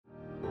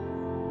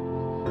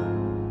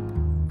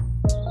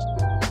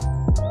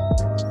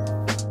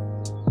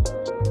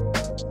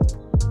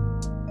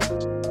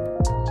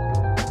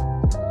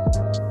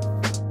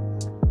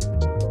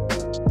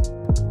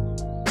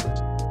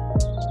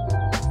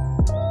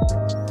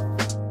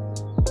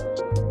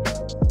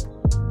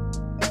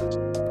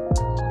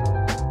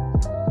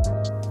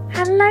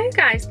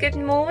guys, good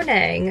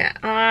morning.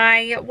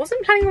 I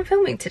wasn't planning on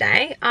filming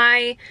today.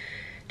 I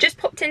just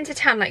popped into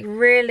town, like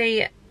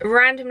really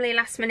randomly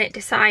last minute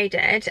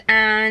decided,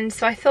 and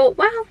so I thought,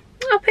 well,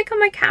 I'll pick up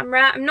my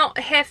camera. I'm not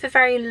here for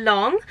very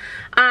long.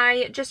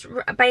 I just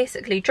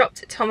basically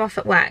dropped Tom off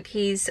at work.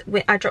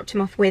 I dropped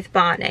him off with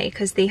Barney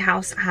because the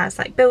house has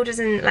like builders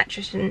and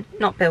electrician,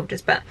 not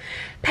builders, but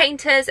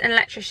painters and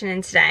electrician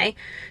in today.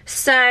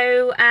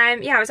 So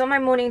yeah, I was on my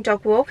morning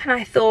dog walk and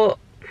I thought,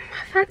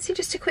 I fancy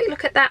just a quick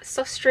look at that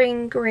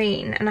Sostrene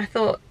Grene, and I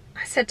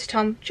said to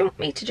Tom, do you want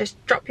me to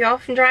just drop you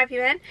off and drive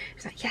you in? He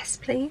was like, yes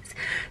please.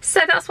 So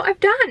that's what I've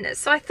done.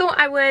 So I thought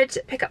I would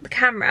pick up the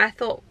camera. I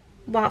thought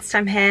whilst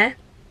I'm here,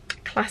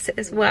 class it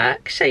as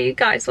work, show you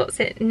guys what's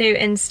new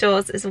in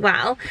stores as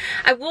well.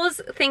 I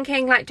was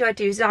thinking, like, do I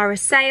do Zara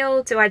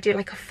sale? Do I do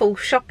like a full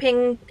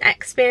shopping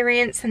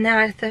experience? And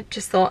then I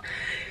just thought,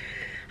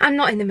 I'm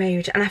not in the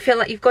mood, and I feel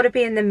like you've got to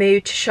be in the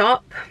mood to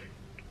shop.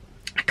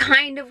 I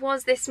kind of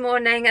was this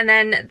morning, and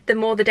then the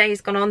more the day's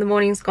gone on, the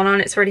morning's gone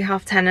on, it's already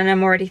 10:30 and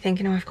I'm already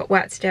thinking, oh, I've got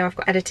work to do, I've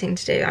got editing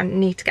to do, I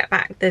need to get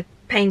back, the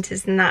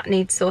painters and that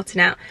need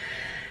sorting out.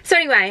 So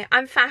anyway,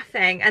 I'm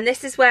faffing, and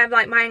this is where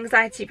like my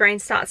anxiety brain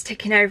starts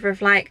ticking over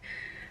of like,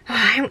 oh,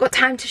 I haven't got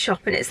time to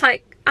shop, and it's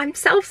like I'm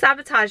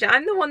self-sabotaging.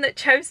 I'm the one that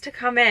chose to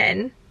come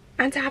in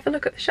and to have a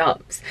look at the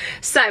shops.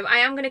 So I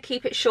am going to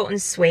keep it short and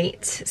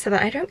sweet so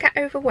that I don't get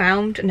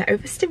overwhelmed and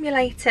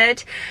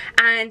overstimulated,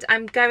 and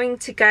I'm going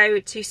to go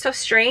to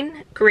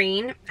Sostrene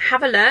Grene,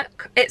 have a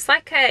look. It's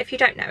like a, if you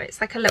don't know, it's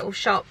like a little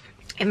shop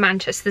in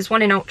Manchester. There's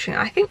one in Altrincham.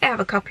 I think they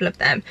have a couple of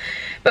them.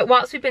 But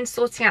whilst we've been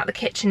sorting out the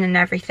kitchen and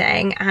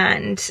everything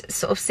and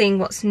sort of seeing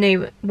what's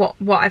new, what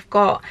I've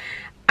got,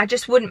 I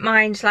just wouldn't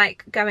mind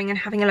like going and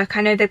having a look.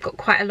 I know they've got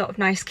quite a lot of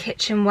nice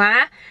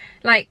kitchenware,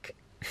 like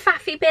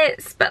faffy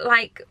bits, but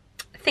like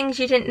things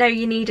you didn't know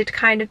you needed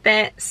kind of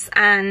bits.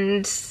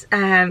 And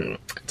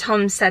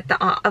Tom said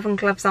that our oven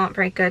gloves aren't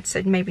very good,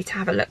 so maybe to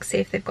have a look, see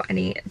if they've got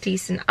any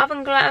decent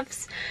oven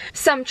gloves,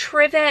 some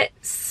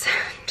trivets,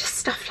 just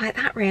stuff like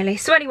that really.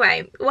 So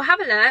anyway, we'll have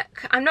a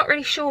look. I'm not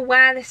really sure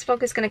where this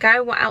vlog is going to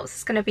go, what else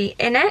is going to be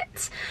in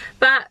it,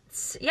 but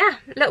yeah,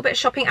 a little bit of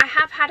shopping. I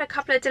have had a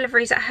couple of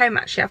deliveries at home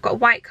actually. I've got a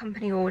White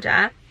Company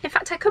order. In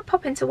fact, I could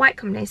pop into White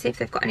Company and see if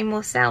they've got any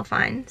more sale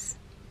finds.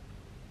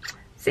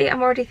 See,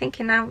 I'm already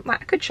thinking now,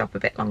 like, I could shop a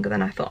bit longer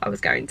than I thought I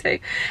was going to.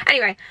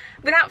 Anyway,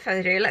 without further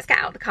ado, let's get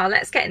out of the car,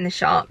 let's get in the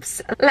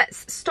shops.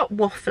 Let's stop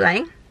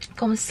waffling.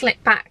 Go and slip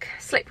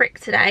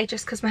Rick today,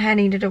 just because my hair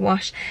needed a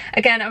wash.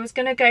 Again, I was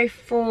going to go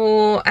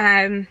for,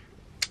 I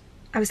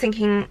was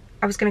thinking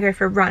I was going to go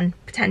for a run,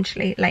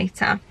 potentially,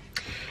 later.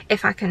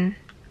 If I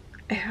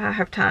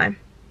have time.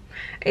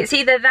 It's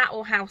either that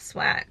or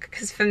housework,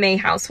 because for me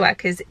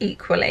housework is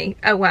equally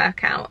a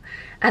workout.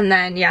 And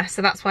then yeah,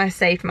 so that's why I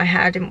saved my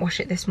hair. I didn't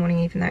wash it this morning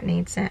even though it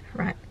needs it.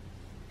 Right,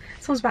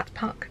 someone's about to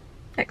park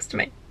next to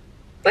me.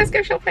 Let's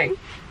go shopping.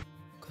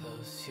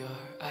 Close your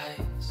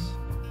eyes,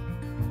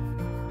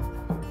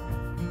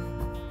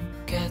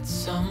 get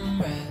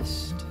some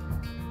rest.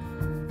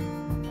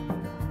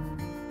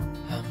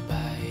 I'm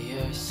by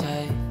your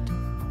side,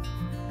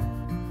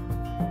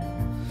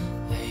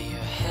 lay your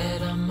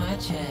head on my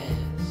chest.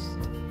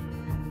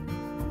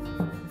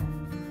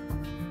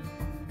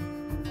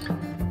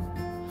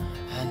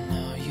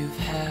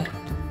 Had a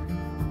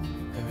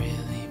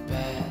really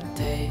bad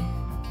day,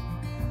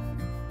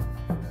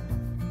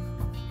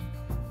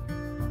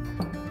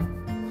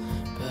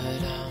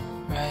 but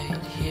I'm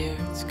right here,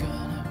 it's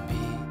gonna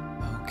be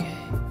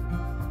okay.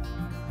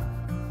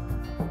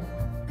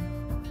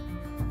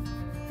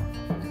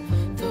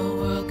 The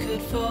world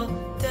could fall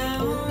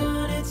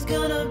down, it's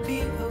gonna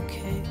be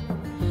okay.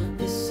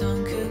 The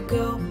sun could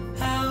go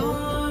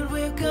out,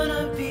 we're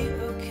gonna be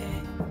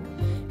okay.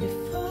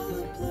 If all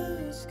the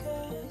blue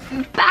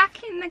skies.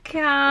 Back in the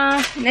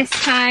car, this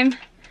time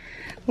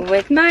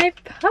with my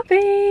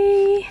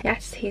puppy.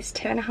 Yes, he's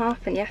 2.5,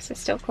 and yes, I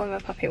still call him a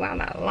puppy. Wow,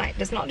 that light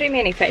does not do me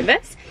any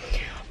favours.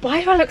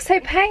 Why do I look so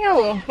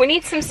pale? We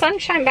need some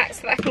sunshine back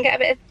so that I can get a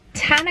bit of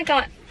tan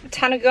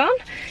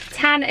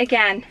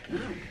again.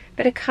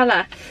 Bit of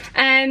colour.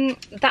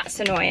 That's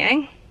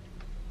annoying.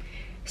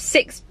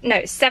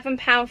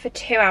 £7 for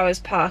 2 hours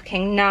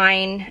parking,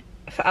 9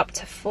 for up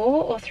to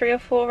 4 or 3 or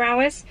 4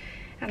 hours,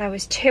 and I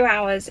was 2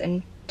 hours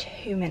and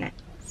 2 minutes.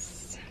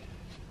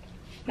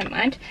 Never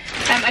mind.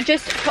 I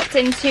just popped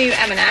into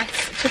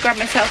M&S to grab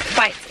myself a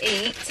bite to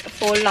eat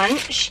for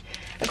lunch.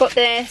 I got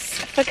this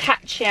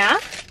focaccia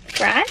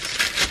bread,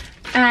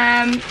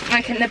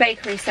 like in the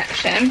bakery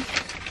section,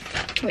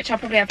 which I'll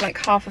probably have like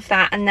half of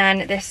that, and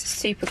then this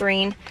super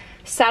green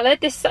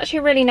salad. This is actually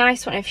a really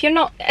nice one. If you're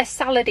not a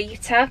salad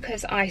eater,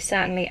 because I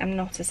certainly am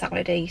not a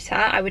salad eater,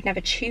 I would never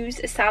choose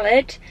a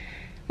salad.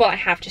 Well, I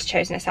have just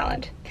chosen a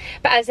salad,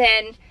 but as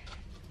in,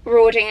 we're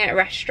ordering at a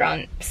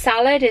restaurant.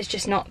 Salad is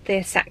just not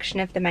the section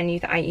of the menu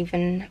that I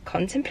even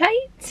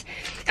contemplate.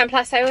 And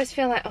plus I always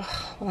feel like,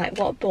 oh, like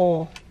what a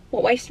bore,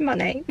 what waste of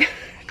money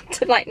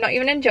to like not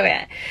even enjoy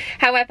it.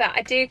 However,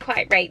 I do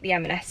quite rate the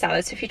M&S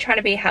salad, so if you're trying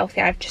to be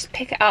healthy, I've just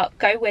pick it up,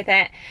 go with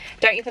it,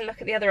 don't even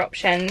look at the other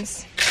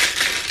options.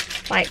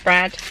 light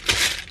bread.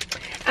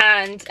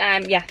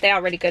 And yeah, they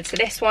are really good. So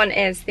this one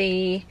is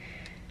the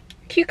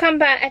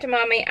cucumber,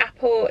 edamame,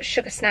 apple,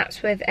 sugar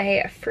snaps with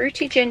a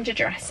fruity ginger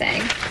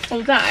dressing.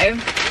 Although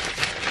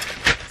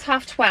it's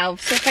 12:30,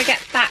 so if I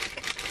get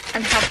back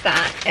and have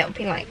that, it'll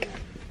be like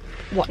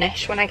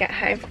one-ish when I get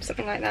home,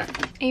 something like that.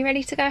 Are you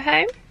ready to go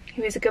home?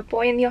 He was a good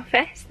boy in the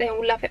office. They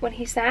all love it when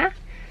he's there.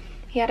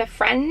 He had a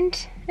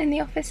friend in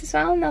the office as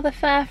well, another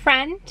fur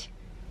friend.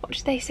 What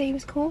did they say he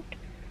was called?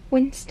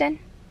 Winston.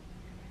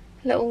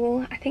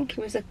 Little, I think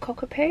he was a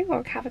cockapoo or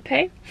a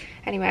cavapoo.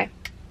 Anyway,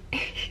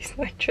 he's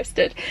not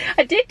interested.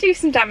 I did do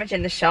some damage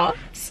in the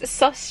shops.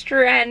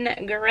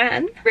 Sostrene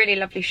Grene, really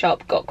lovely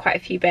shop, got quite a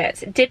few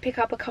bits. Did pick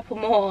up a couple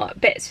more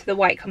bits for the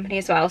white company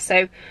as well,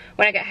 so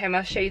when I get home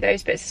I'll show you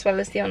those bits as well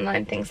as the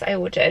online things that I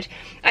ordered.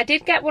 I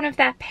did get one of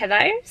their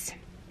pillows,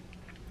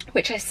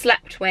 which I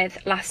slept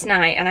with last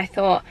night, and I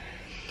thought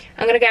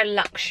I'm gonna go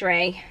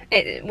luxury.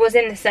 It was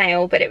in the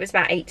sale, but it was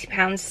about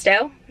 £80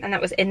 still, and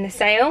that was in the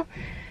sale.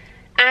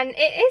 And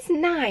it is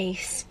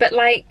nice, but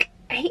like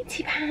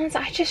 £80,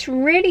 I just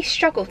really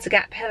struggle to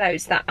get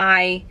pillows that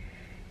I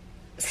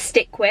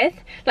stick with.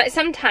 Like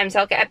sometimes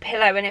I'll get a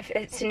pillow and if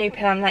it's a new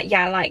pillow I'm like,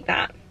 yeah, I like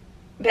that.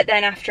 But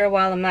then after a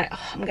while I'm like,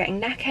 oh, I'm getting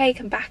neck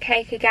ache and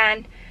backache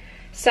again.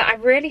 So I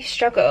really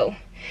struggle.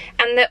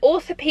 And the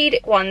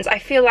orthopedic ones I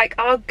feel like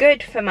are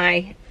good for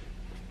my,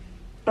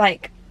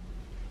 like,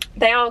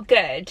 they are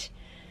good,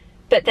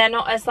 but they're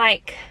not as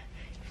like,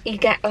 you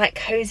get like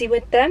cozy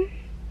with them.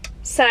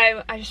 So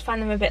I just find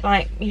them a bit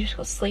like, you just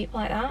got to sleep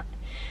like that.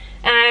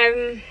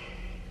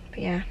 But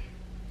yeah,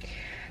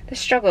 the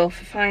struggle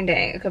for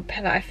finding a good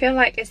pillow. I feel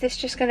like, is this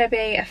just going to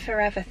be a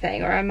forever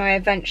thing, or am I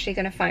eventually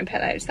going to find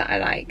pillows that I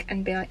like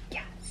and be like,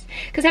 yes?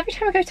 Because every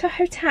time I go to a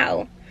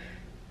hotel,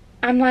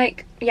 I'm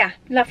like, yeah,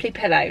 lovely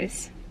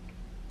pillows.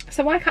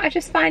 So why can't I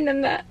just find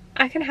them that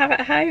I can have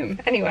at home?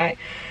 Anyway,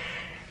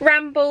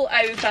 ramble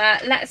over.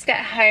 Let's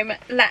get home.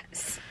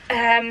 Let's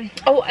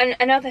oh, and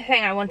another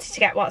thing I wanted to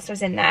get whilst I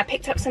was in there, I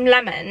picked up some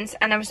lemons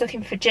and I was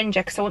looking for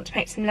ginger because I want to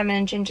make some lemon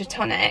and ginger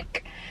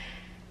tonic.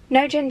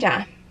 No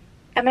ginger.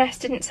 M&S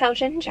didn't sell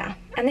ginger,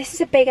 and this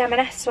is a big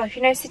M&S, so if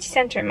you know city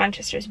centre in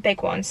Manchester is a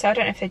big one, so I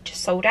don't know if they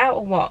just sold out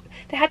or what.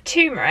 They had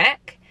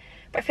turmeric,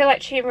 but I feel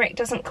like turmeric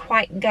doesn't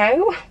quite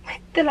go with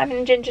the lemon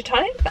and ginger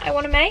tonic that I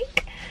want to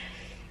make.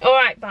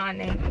 Alright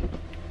Barney,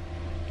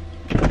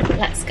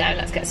 let's go,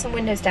 let's get some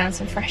windows down,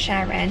 some fresh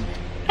air in.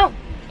 Oh,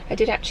 I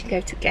did actually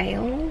go to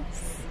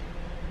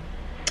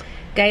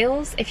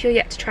Gales, if you're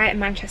yet to try it in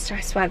Manchester, I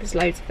swear there's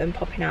loads of them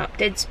popping up.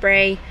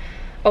 Didsbury,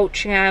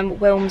 Altrincham,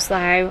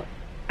 Wilmslow.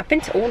 I've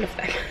been to all of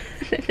them.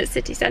 The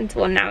city centre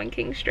one now in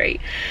King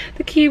Street.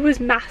 The queue was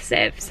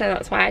massive, so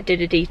that's why I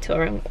did a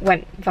detour and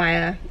went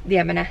via the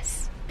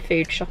M&S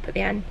food shop at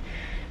the end.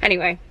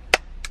 Anyway,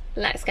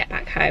 let's get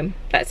back home.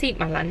 Let's eat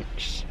my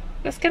lunch.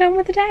 Let's get on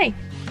with the day.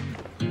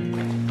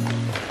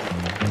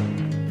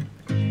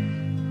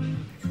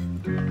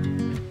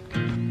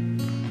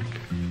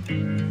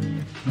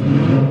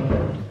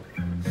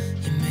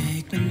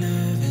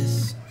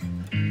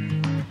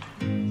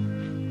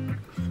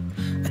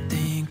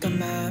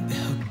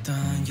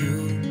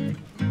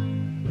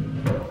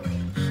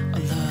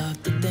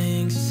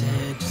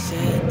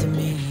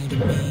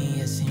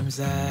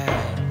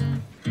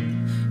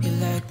 You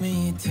like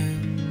me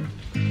too.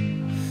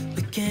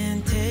 We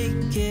can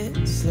take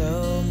it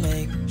slow,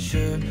 make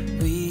sure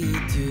we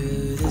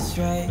do this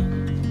right.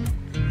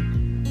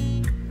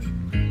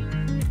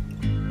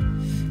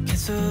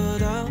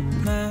 Canceled all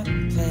my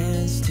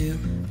plans to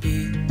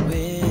be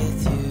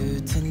with you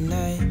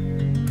tonight.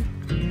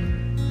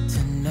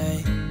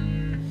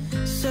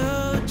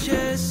 So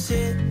just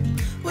sit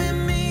with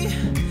me,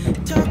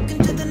 talking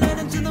to the night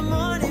until the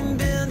morning,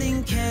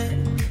 building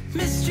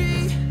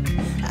chemistry.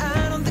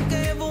 I don't think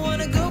I ever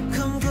wanna go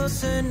come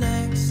closer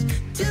next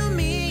to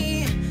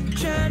me.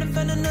 Trying to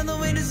find another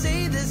way to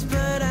say this,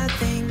 but I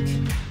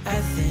think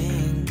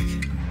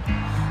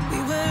we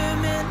were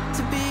meant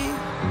to be.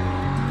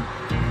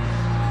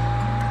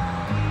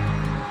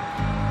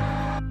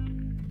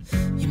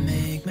 You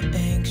make me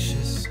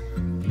anxious.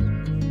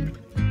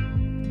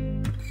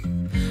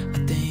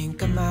 I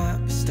think I might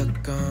be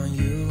stuck on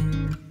you.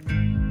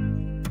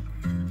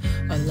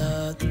 I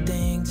love the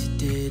things you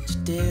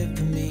did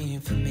for me,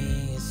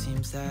 it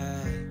seems like.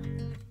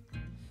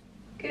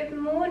 Good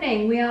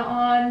morning, we are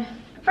on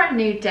a brand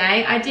new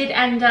day. I did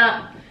end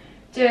up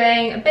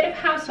doing a bit of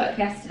housework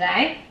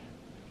yesterday,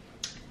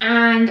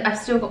 and I've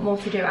still got more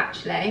to do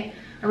actually.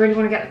 I really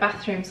want to get the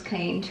bathrooms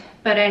cleaned,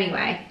 but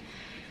anyway,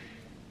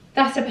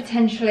 that's a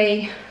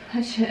potentially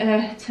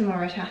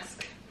tomorrow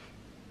task.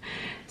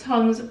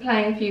 Tom's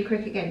playing a few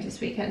cricket games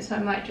this weekend, so I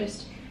might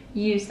just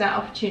use that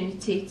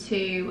opportunity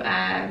to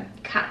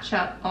catch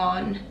up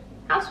on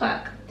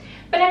housework.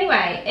 But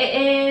anyway,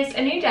 it is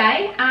a new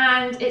day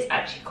and it's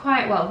actually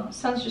quite, well, the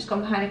sun's just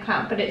gone behind a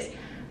cloud, but it's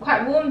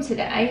quite warm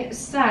today.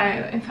 So,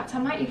 in fact, I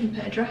might even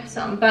put a dress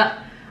on, but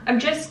I'm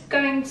just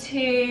going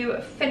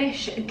to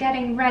finish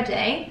getting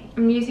ready.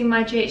 I'm using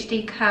my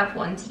GHD Curve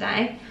one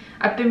today.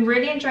 I've been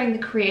really enjoying the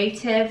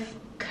creative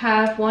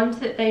curved ones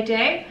that they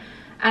do.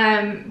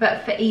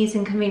 But for ease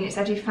and convenience,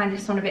 I do find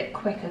this one a bit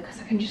quicker because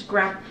I can just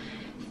grab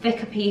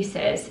thicker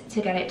pieces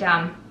to get it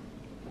done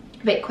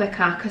a bit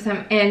quicker, because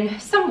I'm in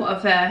somewhat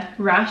of a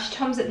rush.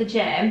 Tom's at the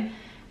gym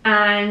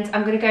and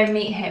I'm going to go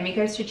meet him. He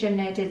goes to a gym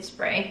near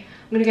Didsbury.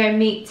 I'm going to go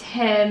meet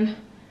him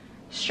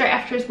straight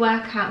after his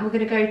workout, and we're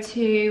going to go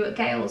to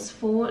Gales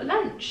for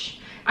lunch.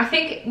 I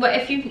think, well,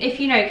 if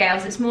you know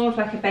Gales, it's more of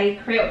like a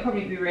bakery. It'll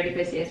probably be really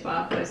busy as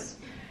well because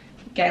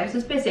Gales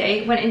is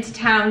busy. Went into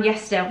town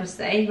yesterday,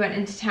 obviously. Went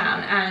into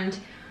town and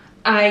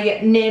I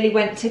nearly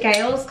went to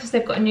Gales because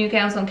they've got a new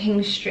Gales on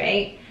King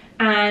Street,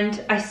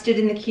 and I stood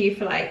in the queue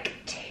for like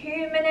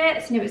 2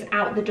 minutes and it was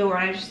out the door,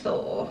 and I just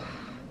thought, oh,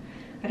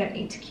 I don't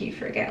need to queue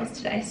for a Gales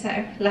today,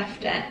 so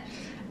left it.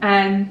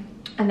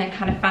 And then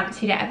kind of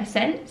fancied it ever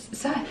since.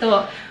 So I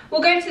thought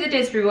we'll go to the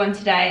Didsbury one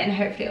today and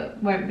hopefully it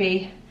won't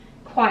be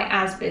quite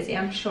as busy.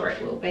 I'm sure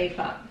it will be,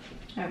 but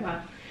oh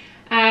well.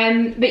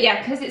 But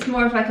yeah, because it's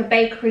more of like a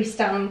bakery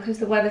style, because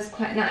the weather's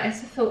quite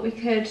nice, I thought we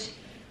could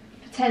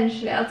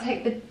potentially, I'll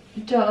take the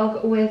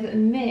dog with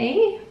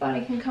me,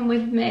 Barney can come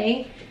with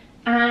me,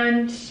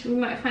 and we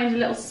might find a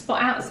little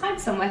spot outside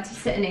somewhere to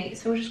sit and eat.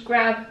 So we'll just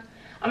grab,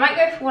 I might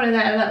go for one of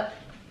their little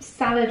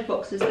salad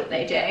boxes that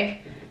they do.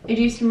 They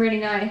do some really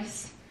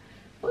nice,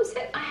 what was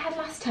it I had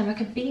last time,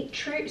 like a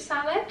beetroot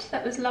salad,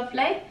 that was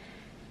lovely.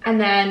 And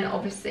then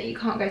obviously you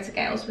can't go to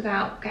Gales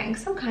without getting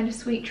some kind of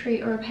sweet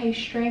treat or a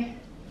pastry.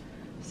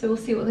 So we'll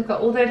see what they've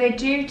got. Although they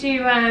do is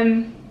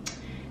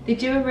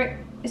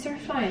there a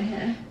fly in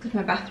here? Because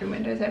my bathroom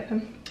window is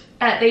open.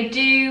 They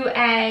do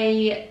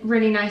a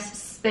really nice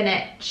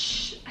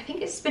spinach, I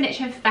think it's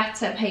spinach and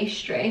feta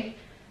pastry.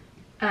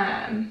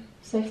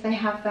 So if they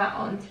have that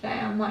on today,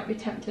 I might be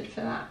tempted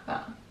for that,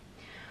 but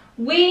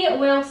we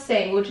will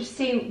see. We'll just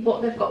see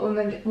what they've got when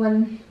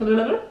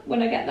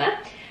I get there.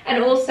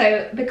 And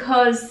also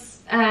because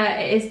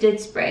it is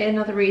Didsbury,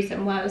 another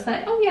reason why I was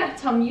like, oh yeah,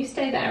 Tom, you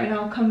stay there and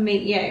I'll come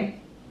meet you,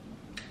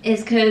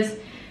 is because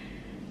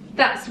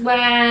that's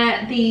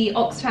where the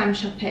Oxfam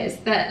shop is.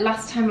 That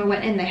last time I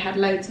went in, they had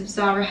loads of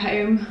Zara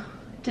Home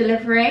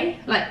delivery,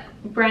 like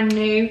brand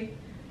new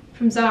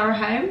from Zara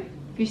Home.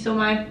 If you saw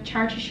my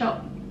charity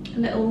shop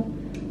little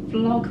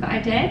vlog that I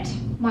did,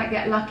 might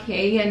get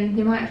lucky and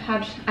they might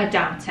have had, I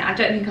doubt it, I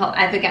don't think I'll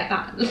ever get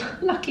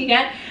that lucky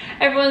again.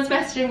 Everyone's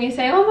messaging me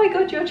saying, oh my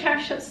god, your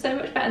charity shop's so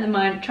much better than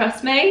mine.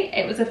 Trust me,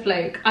 it was a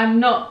fluke.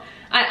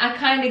 I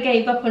kind of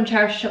gave up on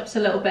charity shops a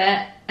little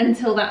bit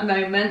until that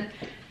moment,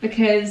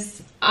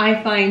 because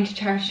I find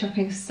charity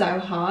shopping so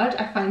hard.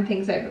 I find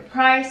things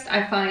overpriced,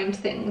 I find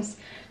things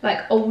like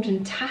old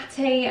and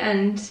tatty,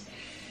 and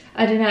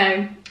I don't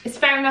know. It's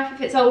fair enough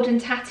if it's old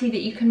and tatty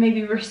that you can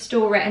maybe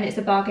restore it and it's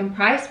a bargain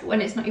price, but when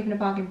it's not even a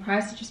bargain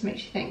price, it just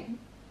makes you think,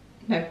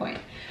 no point.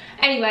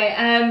 Anyway,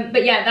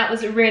 but yeah, that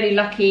was a really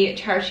lucky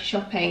charity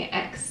shopping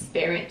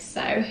experience.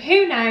 So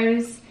who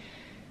knows,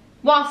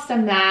 whilst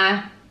I'm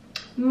there,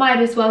 might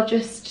as well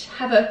just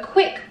have a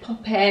quick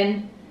pop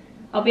in.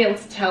 I'll be able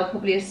to tell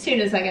probably as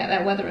soon as I get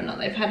there whether or not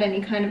they've had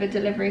any kind of a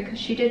delivery, because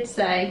she did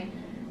say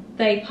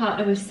they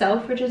partner with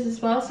Selfridges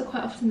as well, so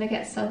quite often they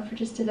get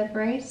Selfridges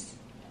deliveries.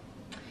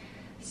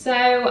 So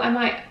I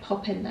might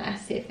pop in there,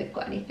 see if they've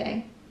got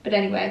anything. But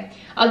anyway,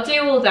 I'll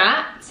do all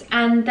that,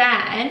 and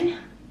then,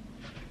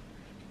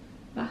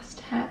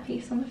 last hair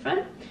piece on the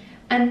front.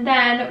 And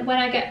then when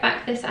I get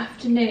back this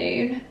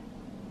afternoon,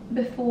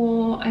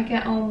 before I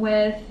get on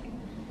with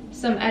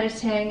some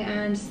editing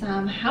and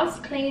some house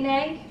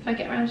cleaning, if I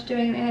get around to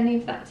doing any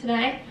of that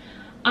today,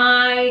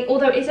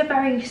 although it's a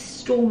very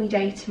stormy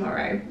day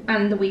tomorrow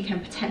and the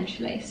weekend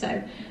potentially,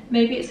 so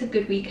maybe it's a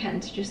good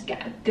weekend to just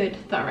get a good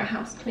thorough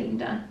house clean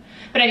done.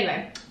 But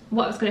anyway,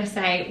 what I was going to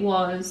say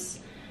was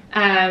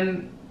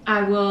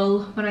I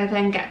will, when I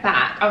then get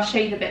back, I'll show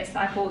you the bits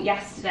that I bought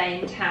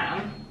yesterday in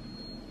town,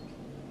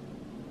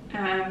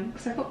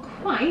 because I got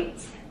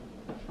quite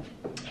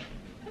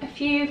a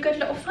few good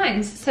little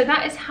finds. So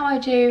that is how I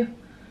do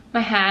my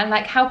hair.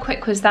 Like, how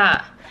quick was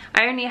that?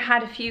 I only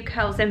had a few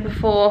curls in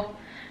before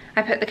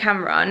I put the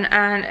camera on,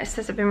 and it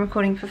says I've been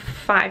recording for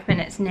 5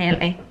 minutes,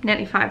 nearly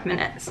 5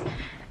 minutes,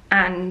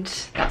 and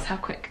that's how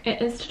quick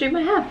it is to do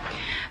my hair.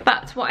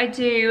 But what I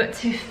do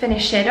to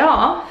finish it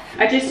off,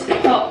 I just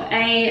pop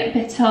a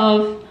bit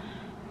of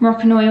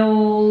Moroccan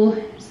oil.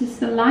 Is this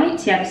the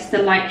light? Yeah, this is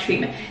the light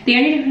treatment. The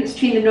only difference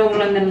between the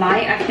normal and the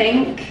light, I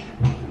think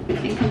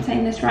I'm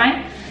saying this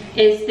right,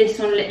 is this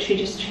one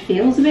literally just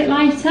feels a bit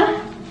lighter.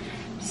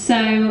 So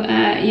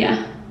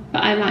yeah,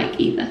 but I like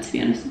either, to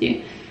be honest with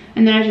you.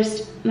 And then I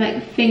just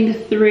like finger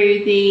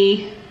through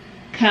the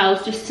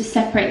curls just to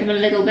separate them a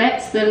little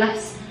bit so they're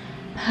less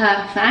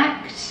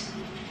perfect.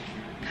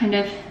 Kind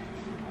of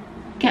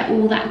get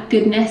all that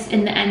goodness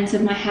in the ends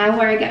of my hair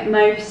where I get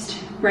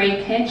most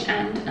breakage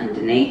and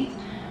underneath,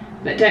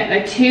 but don't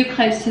go too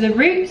close to the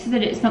root so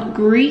that it's not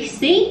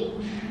greasy.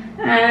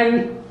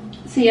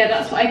 So yeah,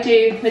 that's what I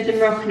do with the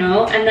Moroccan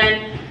oil. And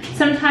then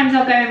sometimes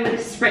I'll go in with a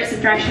spritz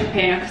of dry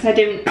shampoo, because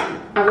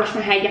I washed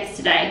my hair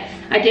yesterday.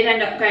 I did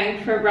end up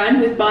going for a run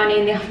with Barney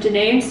in the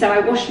afternoon, so I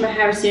washed my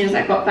hair as soon as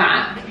I got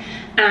back.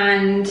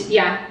 And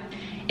yeah,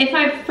 if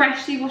I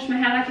freshly washed my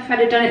hair, like if I'd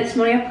have done it this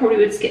morning, I probably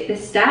would skip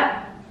this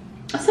step.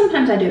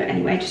 Sometimes I do it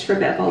anyway, just for a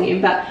bit of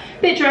volume, but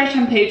a bit of dry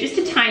shampoo, just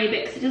a tiny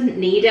bit, because it doesn't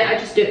need it. I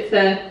just do it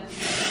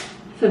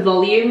for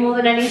volume more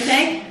than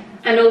anything.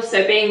 And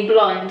also being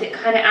blonde, it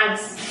kind of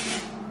adds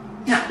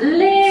that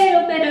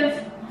little bit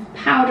of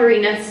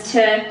powderiness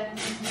to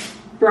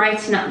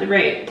brighten up the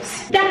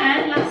roots.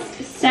 Then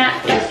last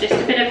step is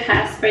just a bit of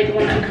hairspray. The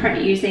one that I'm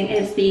currently using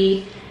is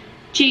the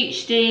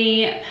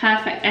GHD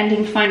Perfect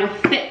Ending Final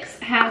Fix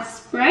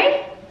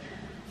hairspray.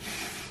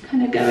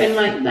 Kind of go in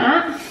like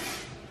that.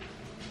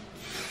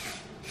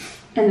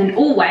 And then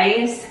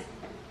always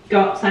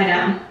go upside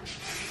down.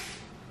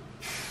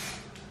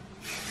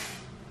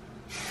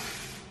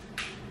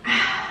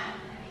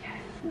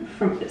 The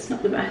front bit's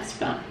not the best,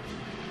 but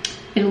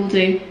it'll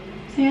do.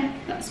 So yeah,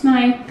 that's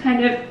my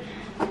kind of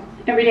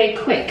everyday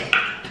quick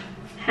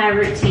hair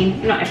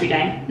routine. Not every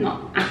day,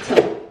 not at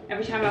all.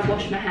 Every time I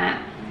wash my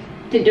hair.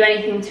 Didn't do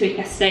anything to it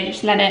yesterday,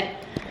 just let it,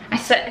 I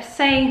say,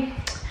 I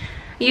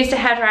used a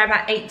hairdryer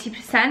about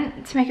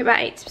 80% to make it about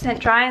 80%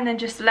 dry, and then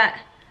just let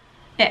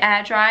it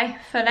air dry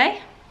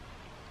fully.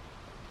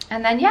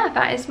 And then yeah,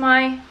 that is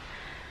my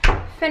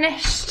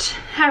finished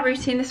hair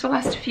routine. This will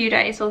last a few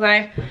days,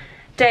 although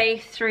day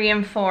 3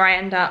 and 4 I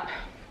end up,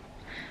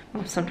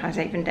 well, sometimes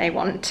even day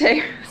 1 and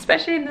 2,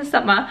 especially in the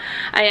summer,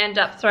 I end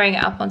up throwing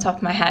it up on top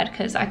of my head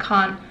because I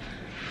can't.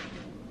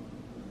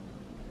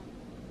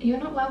 You're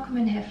not welcome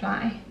in here,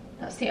 fly.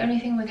 That's the only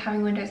thing with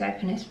having windows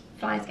open, is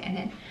flies getting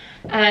in.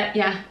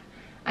 Yeah,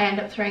 I end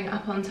up throwing it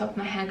up on top of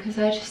my head because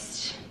I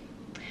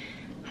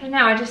don't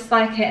know, I just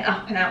like it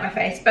up and out my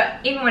face. But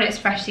even when it's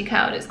freshly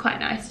curled, it's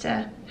quite nice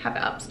to have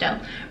it up still.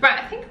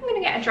 Right, I think I'm gonna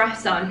get a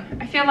dress on.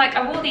 I feel like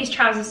I wore these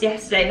trousers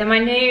yesterday. They're my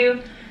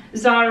new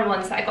Zara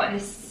ones that I got in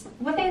this,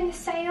 were they in the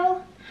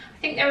sale? I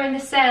think they were in the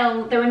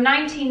sale. They were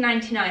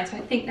 $19.99, so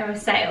I think they were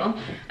sale.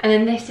 And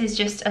then this is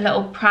just a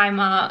little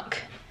Primark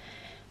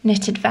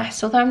knitted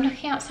vest, although I'm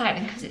looking outside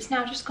and because it's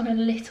now just gone a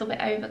little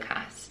bit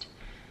overcast,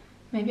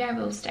 maybe I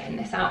will stay in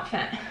this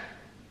outfit.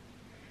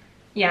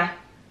 Yeah,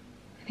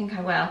 I think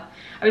I will.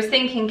 I was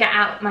thinking get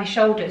out my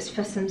shoulders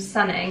for some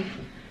sunning,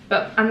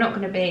 but I'm not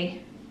going to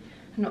be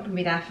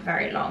there for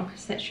very long.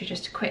 It's literally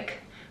just a quick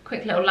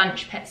little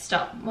lunch pit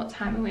stop. What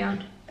time are we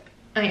on?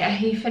 Oh yeah,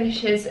 he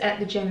finishes at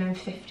the gym in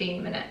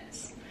 15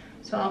 minutes,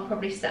 so I'll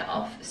probably set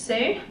off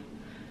soon.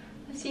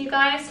 I'll see you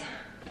guys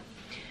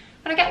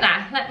when I get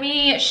there. Let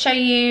me show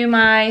you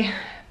my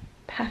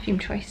perfume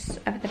choice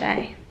of the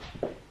day.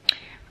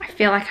 I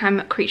feel like I'm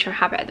a creature of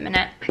habit at the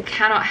minute. I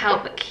cannot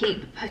help but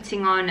keep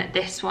putting on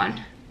this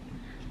one.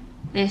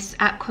 This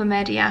Aqua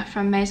Media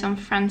from Maison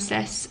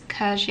Francis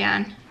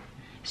Kurkdjian.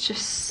 It's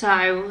just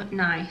so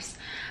nice.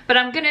 But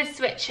I'm gonna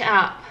switch it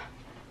up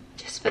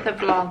just for the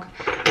vlog.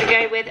 I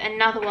go with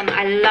another one that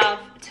I love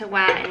to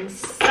wear in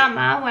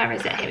summer. Where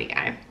is it? Here we go.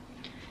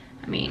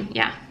 I mean,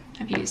 yeah,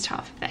 I've used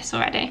half of this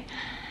already.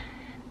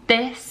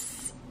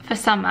 This for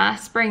summer,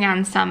 spring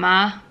and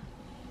summer,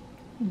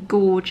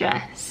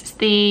 gorgeous. It's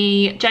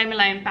the Jo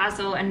Malone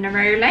Basil and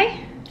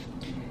Neroli.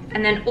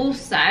 And then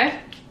also,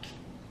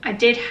 I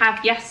did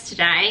have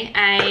yesterday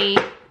a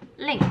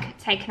link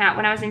taken out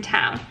when I was in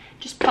town.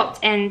 Just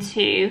popped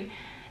into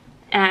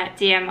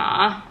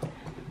DMR.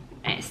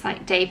 It's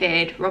like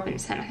David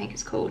Robinson, I think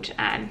it's called,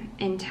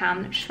 in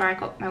town, which is where I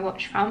got my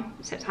watch from.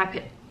 So I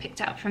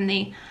picked it up from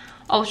the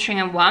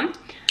Altrincham one.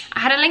 I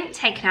had a link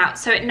taken out,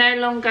 so it no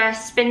longer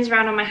spins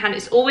around on my hand.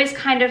 It's always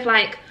kind of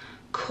like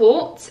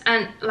caught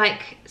and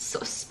like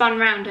sort of spun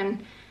around,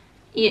 and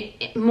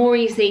more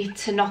easy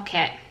to knock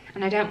it.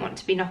 And I don't want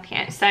to be knocking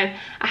it. So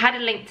I had a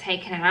link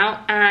taken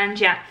out, and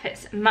yeah, it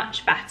fits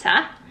much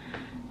better.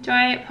 Do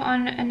I put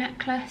on a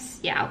necklace?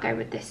 Yeah, I'll go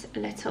with this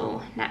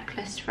little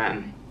necklace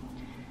from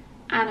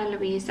Ana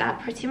Luisa.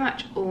 Pretty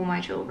much all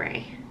my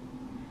jewellery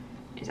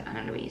is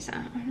Ana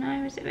Luisa. Oh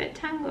no, is it a bit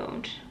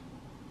tangled?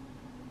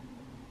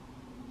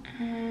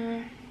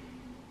 There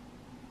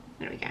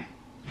we go.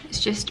 It's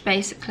just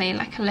basically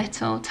like a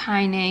little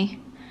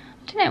tiny,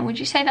 I don't know, would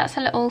you say that's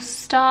a little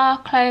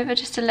star clover?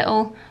 Just a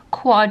little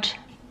quad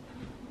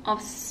of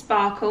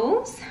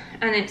sparkles,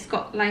 and it's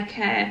got like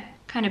a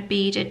kind of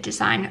beaded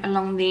design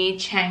along the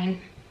chain.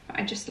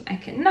 I just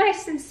like it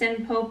nice and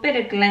simple, bit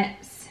of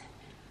glitz.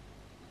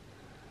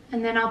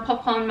 And then I'll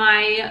pop on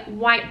my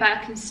white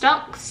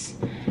Birkenstocks.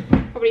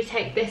 Probably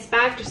take this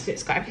bag just so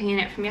it's got everything in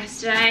it from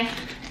yesterday.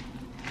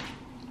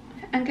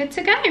 And good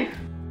to go.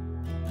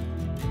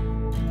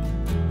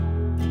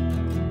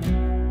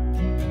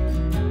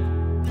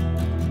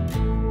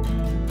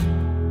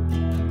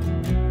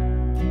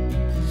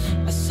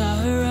 I saw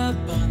her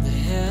up on the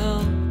hill,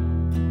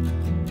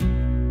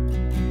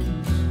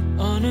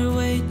 on her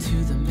way to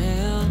the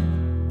mill,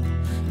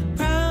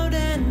 proud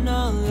and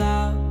all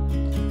out.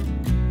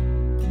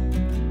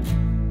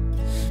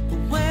 But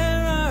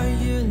where are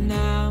you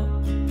now?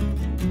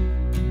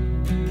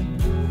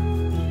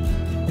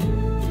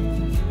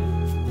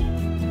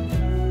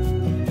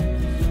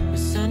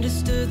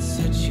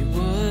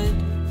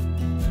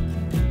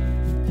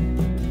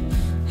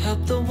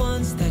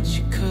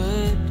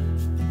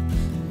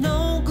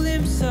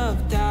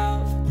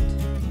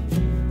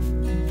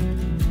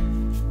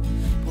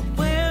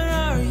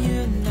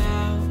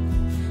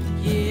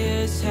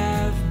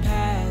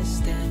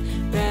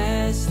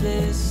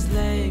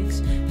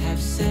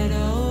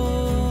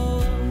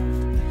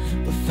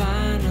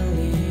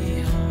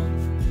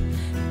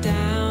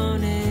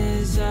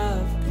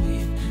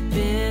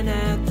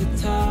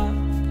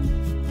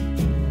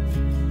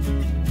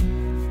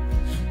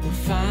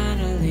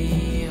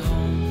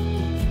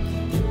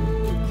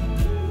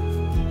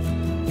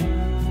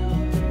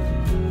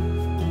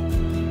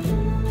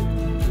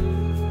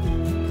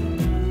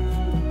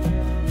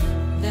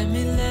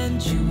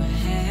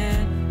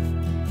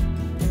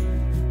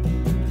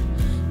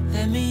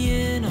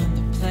 me in on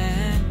the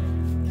plan.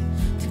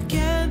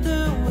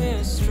 Together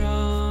we're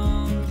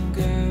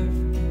stronger.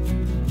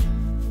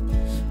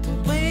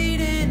 Don't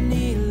wait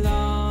any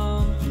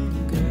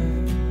longer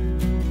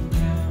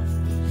now.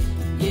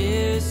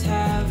 Years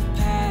have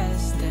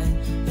passed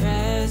and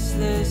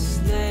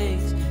restless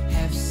legs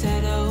have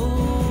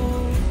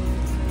settled.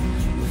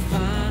 We're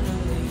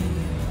finally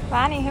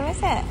Barney, who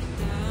is it?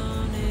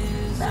 down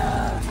is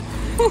up.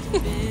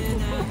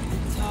 Been at the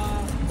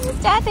top.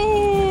 It's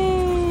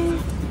Daddy!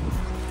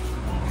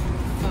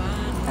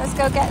 Let's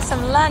go get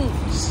some lunch.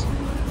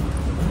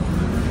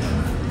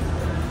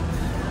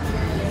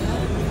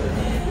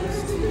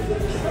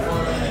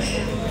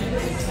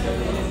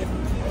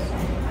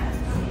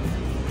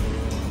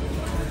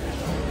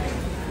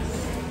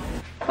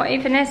 What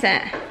even is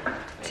it?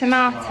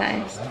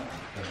 Tomatoes. The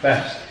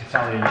best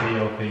Italian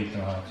DOP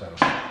tomatoes.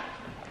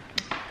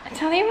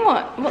 Italian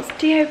what? What's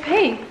DOP?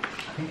 I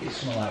think it's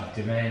something like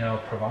Di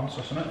Provence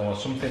or something, or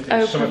something.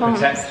 Oh, Something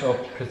Provence.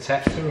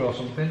 protector or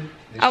something.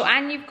 Oh,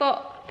 and you've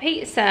got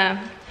pizza.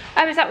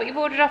 Oh, is that what you've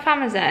ordered off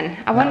Amazon?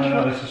 I wonder.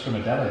 No, this is from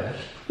a deli.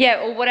 This.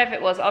 Yeah, or whatever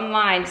it was,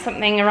 online,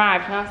 something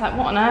arrived, and I was like,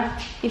 what on earth?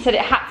 He said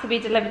it had to be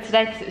delivered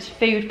today because it was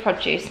food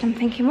produce. And I'm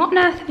thinking, what on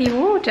earth have you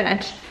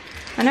ordered?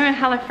 I know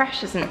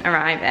HelloFresh isn't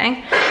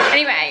arriving.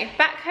 Anyway,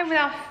 back home with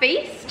our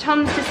feast.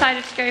 Tom's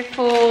decided to go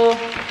for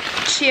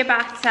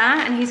ciabatta,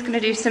 and he's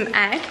gonna do some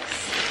eggs.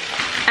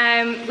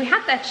 We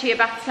had their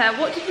ciabatta.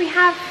 What did we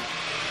have?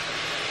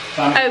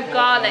 Oh,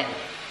 garlic.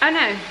 Oh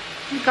no,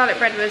 garlic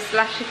bread was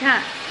la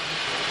chiquette.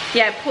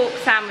 Yeah, pork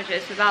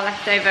sandwiches with our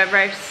leftover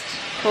roast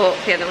pork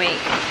the other week.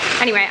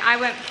 Anyway, I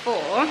went for,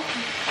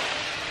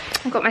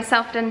 I got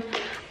myself an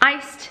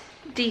iced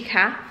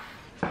decaf,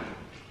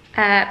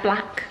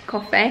 black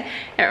coffee.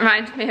 It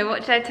reminds me of,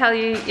 what did I tell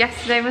you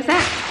yesterday, was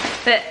it?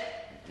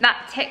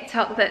 That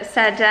TikTok that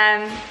said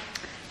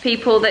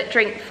people that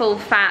drink full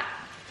fat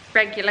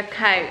regular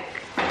Coke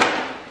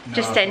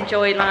just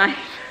enjoy life.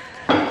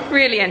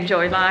 Really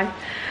enjoy life.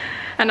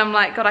 And I'm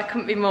like, God, I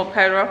couldn't be more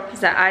polar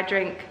opposite. I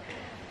drink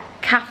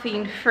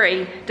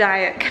caffeine-free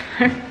Diet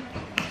Coke.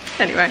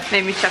 Anyway,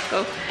 made me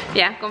chuckle.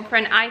 Yeah, gone for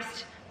an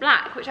iced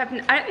black, which I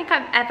don't think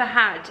I've ever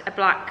had a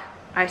black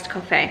iced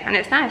coffee, and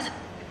it's nice.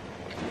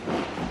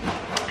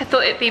 I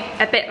thought it'd be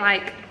a bit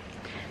like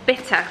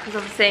bitter, because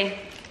obviously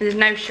there's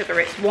no sugar,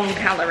 it's 1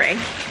 calorie.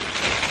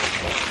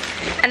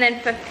 And then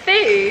for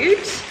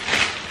food,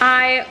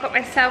 I got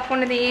myself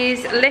one of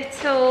these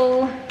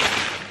little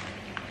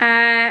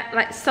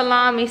like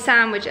salami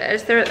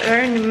sandwiches. They're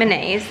only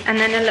minis, and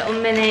then a little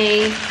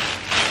mini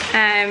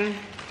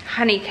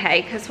honey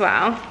cake as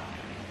well.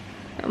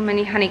 Little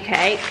mini honey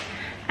cake.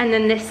 And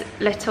then this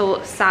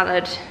little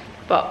salad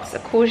box, a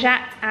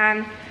courgette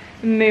and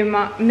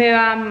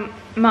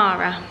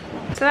muammara.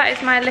 So that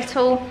is my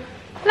little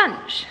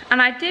lunch.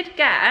 And I did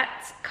get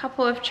a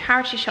couple of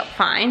charity shop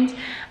finds.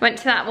 Went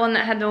to that one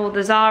that had all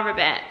the Zara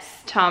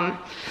bits, Tom.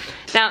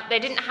 Now, they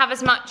didn't have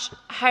as much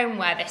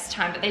homeware this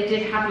time, but they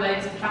did have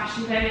loads of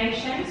fashion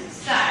donations.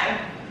 So,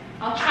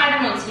 I'll try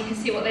them on so you can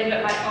see what they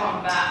look like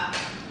on. But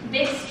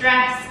this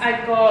dress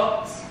I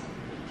got,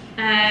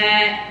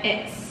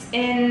 it's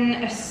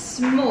in a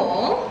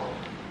small,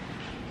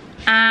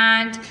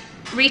 and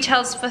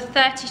retails for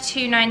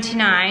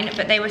 $32.99,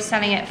 but they were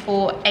selling it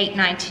for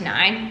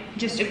 $8.99.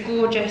 Just a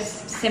gorgeous,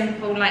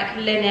 simple, like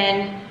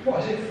linen. What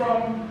is it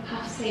from?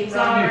 Have to say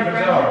Brand new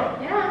from Zara?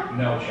 Yeah.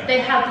 No chance. They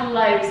had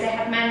loads. They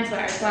had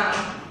menswear as well.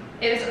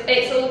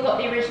 It's all got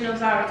the original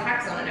Zara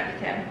tags on and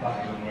everything.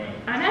 That is unreal.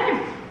 I know.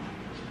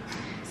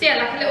 So yeah,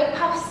 like a little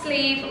puff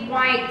sleeve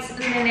white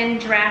linen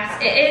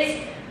dress. It is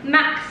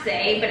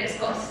maxi, but it's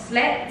got a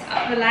slit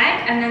up the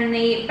leg, and then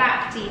the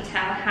back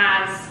detail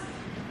has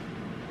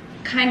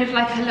kind of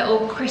like a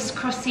little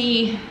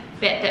crisscrossy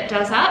bit that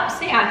does up.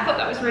 So yeah, I thought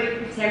that was really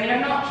pretty. I mean,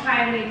 I'm not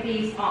trying any of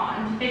these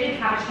on. They did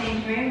have a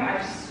change room, but I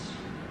just,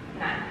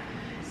 no.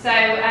 So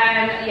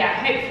yeah,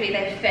 hopefully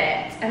they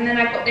fit. And then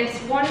I've got this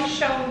one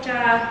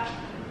shoulder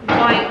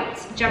white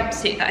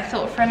jumpsuit that I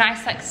thought for a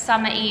nice like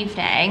summer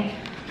evening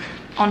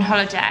on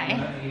holiday.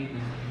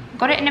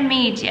 Got it in a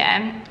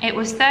medium. It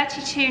was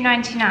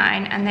 $32.99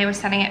 and they were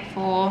selling it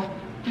for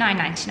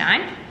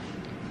 $9.99.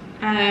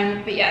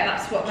 But yeah,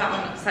 that's what that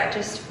one looks like.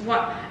 Just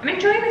what I'm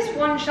enjoying this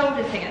one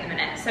shoulder thing at the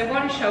minute. So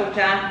one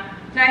shoulder,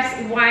 nice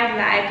wide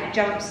leg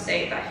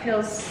jumpsuit that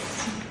feels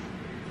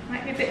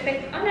might be a bit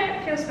big. Oh no,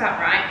 it feels about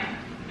right.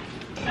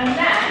 And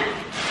then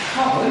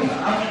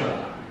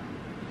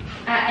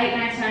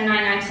 $8.99,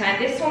 $9.99.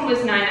 This one was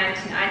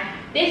 $9.99.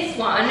 This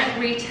one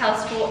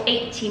retails for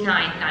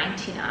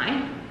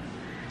 $89.99.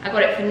 I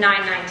got it for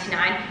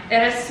 $9.99.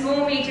 They're a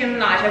small, medium,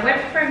 large. I went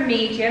for a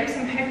medium, so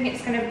I'm hoping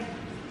it's going to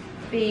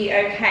be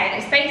okay.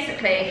 And it's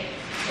basically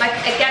like,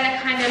 again, a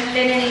kind of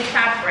linen-y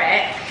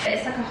fabric.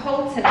 It's like a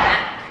halter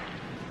neck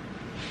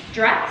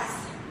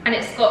dress, and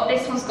it's got,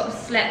 this one's got a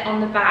slit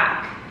on the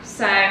back.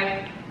 So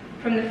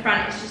from the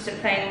front, it's just a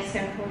plain,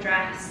 simple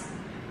dress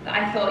that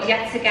I thought,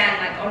 yet again,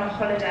 like on a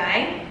holiday,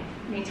 I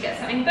need to get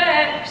something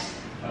booked.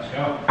 Let's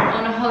go.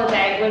 On a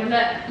holiday would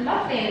look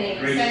lovely in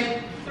these.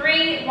 So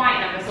 3 white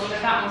numbers,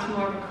 although that one's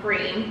more of a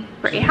cream.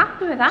 Pretty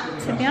happy with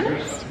that, to be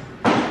honest.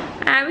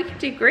 We could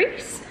do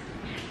Greece.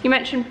 You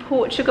mentioned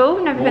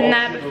Portugal, never been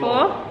there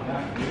before.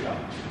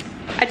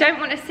 I don't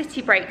want a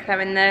city break though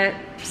in the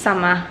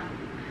summer.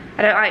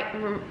 I don't like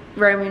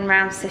roaming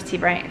around city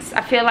breaks.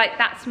 I feel like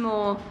that's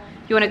more,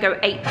 you want to go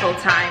April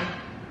time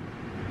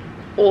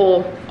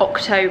or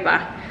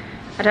October.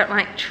 I don't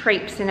like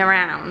traipsing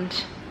around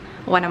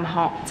when I'm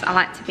hot. I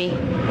like to be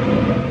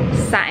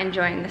sat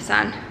enjoying the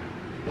sun.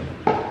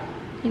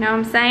 You know what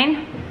I'm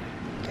saying?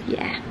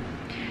 Yeah.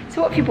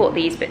 So what have you bought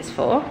these bits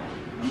for?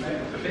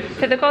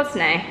 For the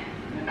Gosney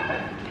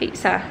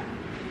pizza.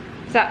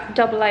 Is that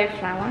 00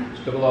 flour?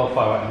 It's 00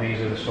 flour, and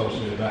these are the supposed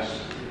to be the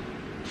best.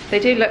 They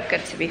do look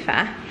good, to be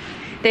fair.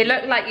 They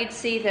look like you'd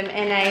see them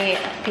in a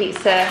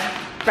pizza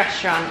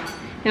restaurant.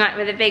 You know, like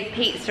with a big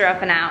pizza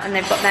oven out, and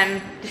they've got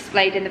them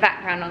displayed in the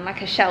background on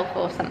like a shelf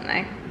or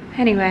something.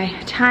 Anyway,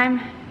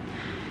 time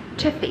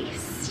to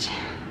feast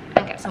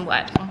and get some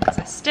work done, because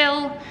I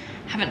still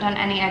haven't done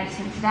any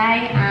editing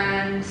today,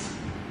 and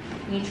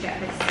I need to get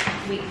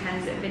this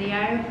weekend's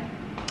video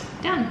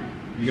done.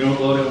 You gonna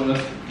upload it on the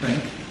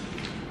thing?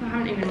 I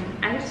haven't even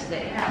edited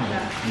it yet.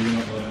 You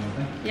gonna upload it on the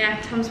thing?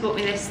 Yeah, Tom's bought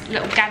me this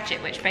little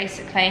gadget, which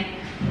basically,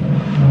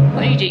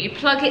 what do? You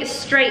plug it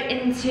straight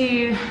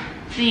into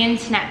the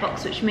internet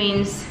box, which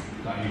means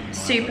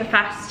super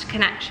fast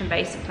connection,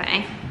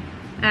 basically.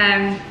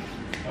 I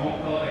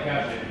won't call it a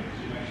gadget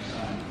because it makes you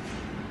sound.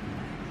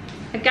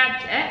 A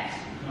gadget?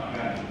 It's not a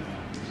gadget.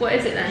 What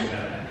is it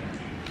then?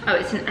 Oh,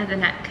 it's an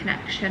Ethernet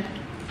connection.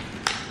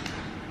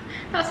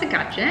 That's a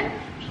gadget.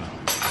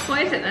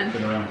 What is it then? It's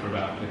been around for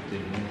about 15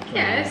 years.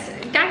 Yes,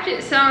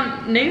 gadgets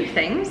aren't new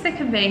things. They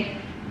can be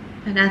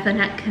an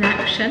Ethernet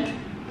connection.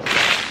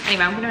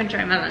 Anyway, I'm going to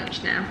enjoy my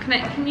lunch now.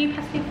 Can you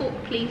pass me a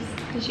fork, please?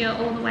 Because you're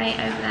all the way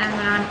over there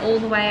and I'm all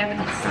the way over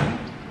this side.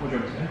 What do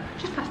you want to do?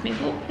 Just pass me a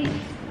fork, please.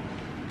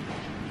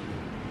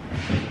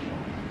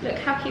 Look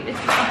how cute this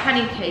little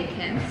honey cake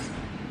is.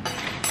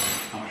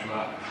 How much for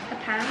that?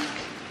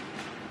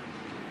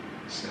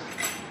 £1.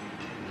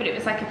 But it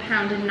was like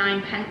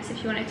 £1.09 if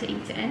you wanted to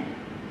eat it in.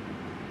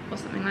 Or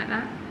something like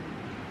that.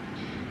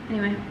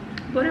 Anyway,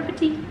 bon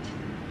appetit.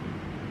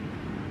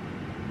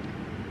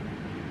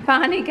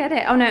 Finally get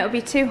it. Oh no, it'll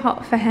be too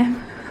hot for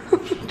him.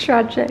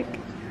 Tragic.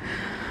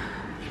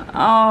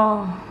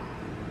 Oh.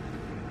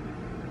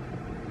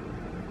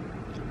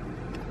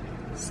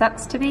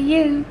 Sucks to be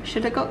you.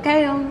 Should have got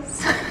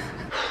Gales.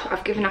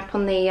 I've given up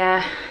on the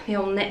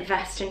old knit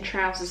vest and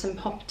trousers and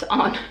popped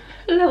on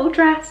a little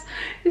dress.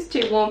 It's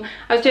too warm.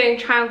 I was doing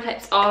trial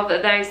clips of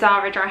those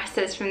Zara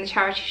dresses from the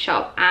charity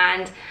shop,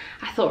 and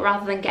I thought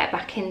rather than get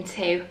back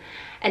into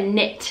a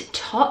knit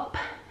top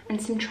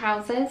and some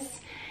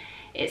trousers,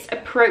 it's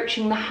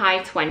approaching the high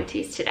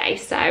 20s today.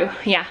 So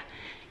yeah,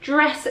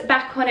 dress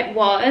back on it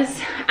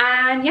was,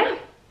 and yeah,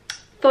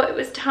 thought it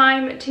was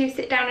time to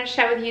sit down and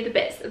share with you the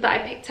bits that I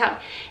picked up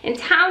in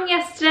town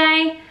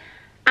yesterday,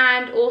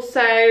 and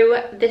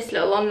also this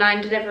little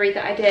online delivery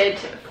that I did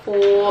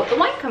for the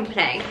wine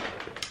company,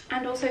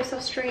 and also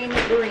Sostrene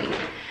Grene.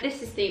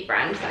 This is the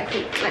brand that I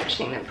keep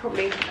mentioning that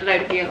probably a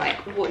load of you are like,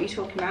 what are you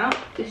talking about?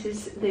 This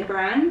is the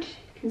brand.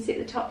 You can see at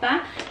the top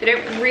there. They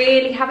don't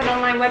really have an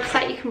online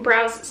website. You can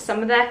browse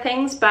some of their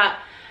things, but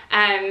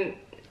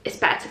it's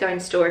better to go in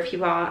store if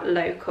you are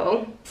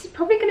local. This is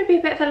probably going to be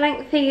a bit of a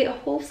lengthy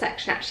haul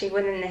section actually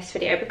within this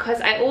video, because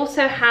I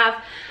also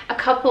have a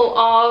couple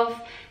of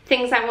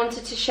things I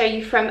wanted to show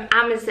you from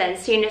Amazon,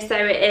 seeing as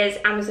though it is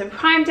Amazon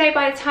Prime Day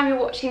by the time you're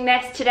watching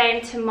this, today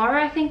and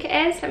tomorrow I think it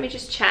is. Let me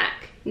just check.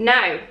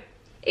 No,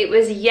 it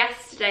was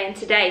yesterday and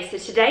today. So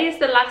today is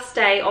the last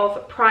day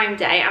of Prime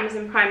Day,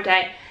 Amazon Prime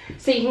Day.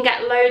 So you can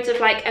get loads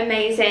of like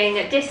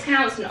amazing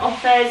discounts and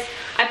offers.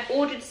 I've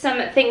ordered some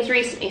things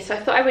recently, so I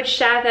thought I would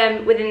share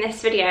them within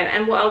this video,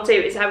 and what I'll do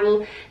is I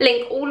will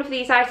link all of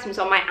these items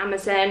on my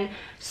Amazon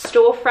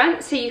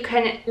storefront, so you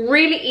can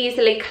really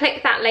easily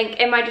click that link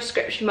in my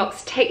description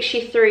box. It takes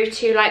you through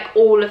to like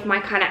all of my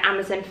kind of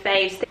Amazon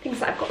faves, things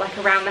that I've got like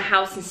around the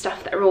house and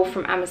stuff that are all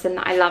from Amazon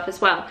that I love as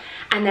well.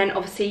 And then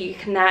obviously you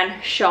can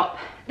then shop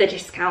the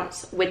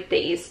discounts with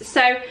these.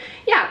 So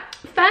yeah,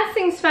 first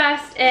things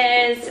first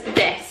is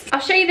this. I'll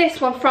show you this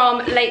one from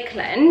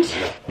Lakeland.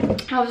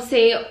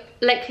 Obviously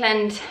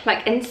Lakeland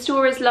like in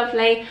store is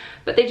lovely,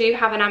 but they do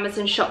have an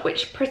Amazon shop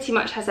which pretty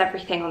much has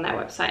everything on their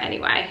website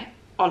anyway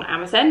on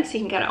Amazon, so you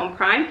can get it on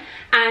Prime.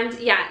 And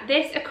yeah,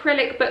 this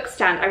acrylic book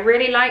stand, I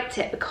really liked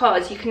it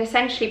because you can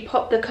essentially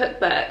pop the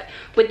cookbook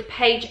with the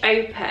page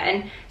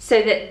open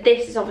so that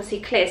this is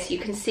obviously clear, so you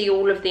can see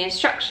all of the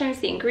instructions,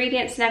 the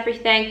ingredients and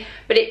everything,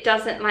 but it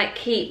doesn't like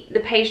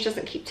the page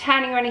doesn't keep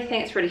turning or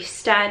anything. It's really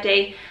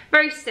sturdy,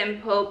 very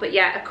simple. But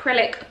yeah,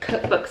 acrylic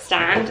cookbook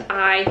stand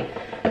I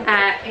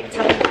picked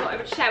up and thought I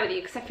would share with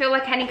you, because I feel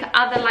like any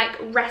other like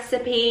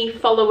recipe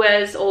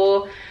followers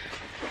or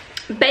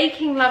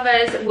baking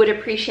lovers would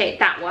appreciate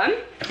that one.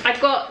 I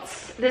got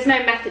there's no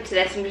method to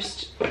this, I'm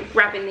just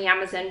grabbing the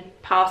Amazon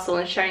parcel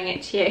and showing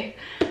it to you.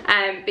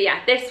 But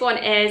yeah, this one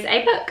is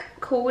a book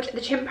called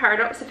The Chimp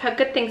Paradox. I've heard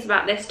good things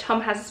about this.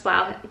 Tom has as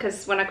well,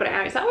 because when I got it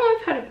out, he's like, oh,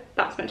 I've heard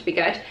that's meant to be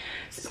good.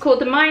 So it's called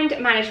The Mind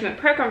Management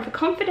Program for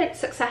Confidence,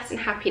 Success and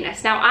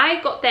Happiness. Now,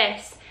 I got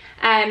this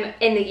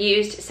in the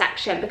used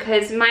section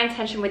because my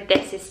intention with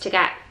this is to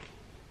get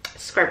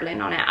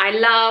scribbling on it. I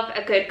love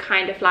a good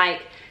kind of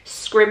like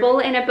scribble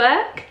in a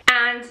book,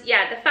 and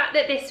yeah, the fact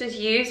that this was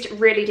used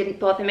really didn't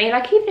bother me.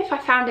 Like, even if I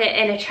found it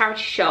in a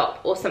charity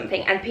shop or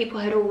something and people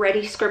had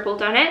already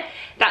scribbled on it,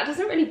 that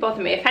doesn't really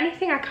bother me. If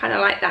anything, I kind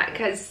of like that,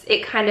 because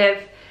it kind of,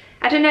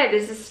 I don't know,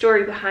 there's a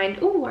story behind,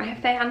 oh, why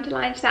have they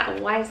underlined that,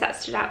 or why has that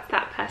stood out to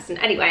that person?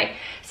 Anyway,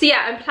 so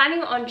yeah, I'm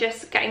planning on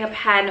just getting a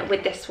pen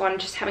with this one,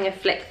 just having a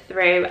flick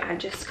through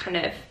and just kind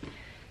of,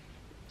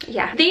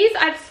 yeah. These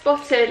I've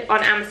spotted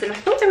on Amazon. I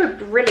thought they were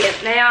brilliant.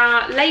 They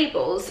are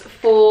labels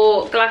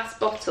for glass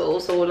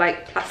bottles or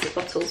like plastic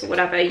bottles or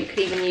whatever. You could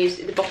even use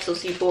the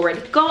bottles you've already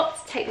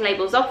got, take the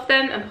labels off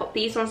them and pop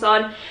these ones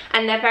on,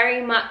 and they're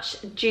very much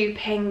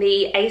duping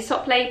the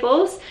Aesop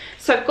labels.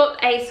 So I've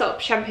got Aesop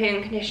shampoo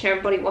and conditioner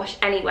and body wash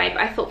anyway,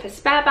 but I thought for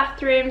spare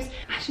bathrooms,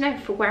 I don't know,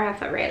 for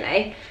wherever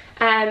really,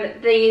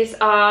 these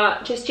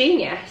are just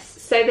genius.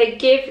 So they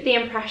give the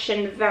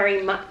impression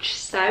very much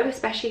so,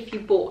 especially if you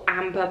bought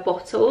amber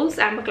bottles,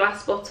 amber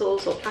glass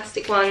bottles or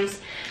plastic ones.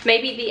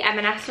 Maybe the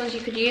M&S ones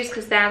you could use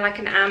because they're like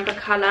an amber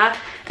colour,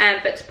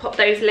 but to pop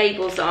those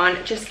labels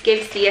on just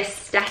gives the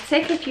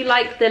aesthetic, if you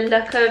like the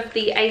look of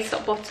the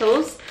Aesop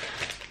bottles,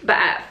 but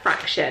at a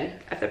fraction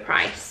of the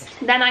price.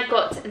 Then I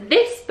got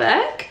this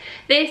book.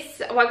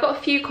 Well, I've got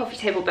a few coffee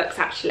table books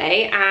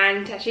actually,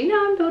 and as you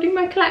know, I'm building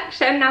my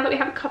collection now that we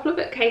have a couple of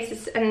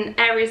bookcases and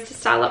areas to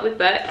style up with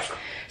books.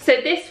 So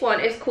this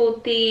one is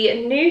called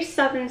The New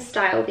Southern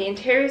Style, The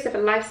Interiors of a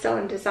Lifestyle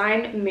and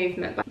Design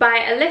Movement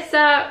by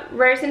Alyssa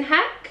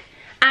Rosenheck.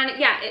 And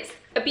yeah, it's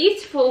a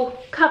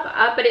beautiful cover,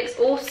 but it's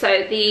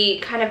also the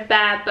kind of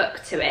bare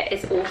book to it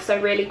is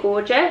also really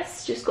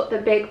gorgeous. Just got the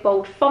big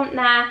bold font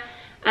there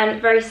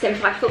and very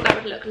simple. I thought that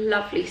would look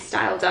lovely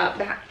styled up.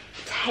 That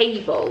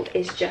table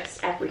is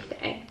just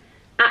everything.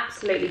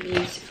 Absolutely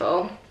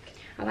beautiful.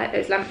 I like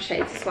those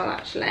lampshades as well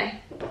actually.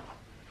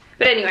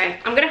 But anyway,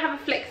 I'm going to have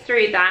a flick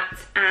through that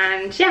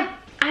and yeah,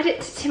 add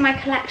it to my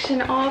collection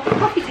of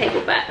coffee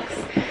table books.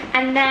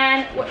 And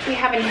then what do we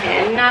have in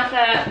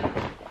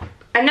here?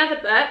 Another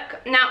book.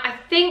 Now, I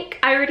think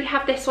I already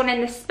have this one in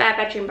the spare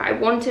bedroom, but I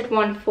wanted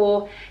one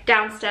for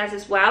downstairs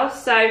as well.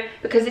 So,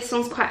 because this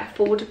one's quite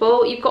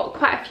affordable, you've got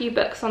quite a few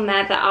books on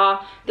there that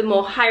are the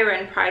more higher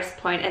end price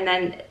point, and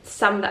then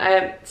some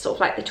that are sort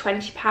of like the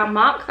 £20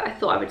 mark that I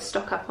thought I would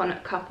stock up on a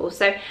couple.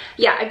 So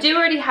yeah, I do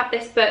already have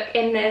this book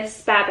in the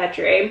spare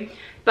bedroom,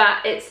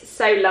 but it's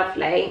so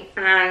lovely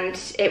and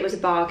it was a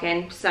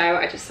bargain. So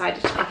I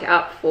decided to pick it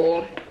up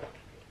for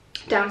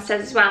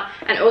downstairs as well.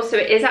 And also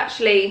it is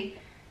actually,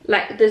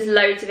 like, there's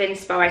loads of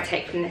inspo I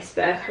take from this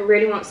book. I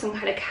really want some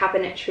kind of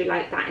cabinetry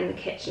like that in the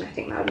kitchen. I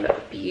think that would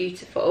look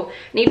beautiful.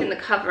 And even the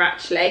cover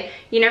actually.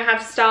 You know how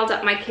I've styled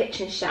up my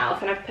kitchen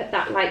shelf and I've put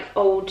that like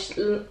old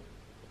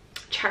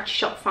charity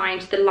shop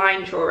find, the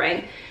line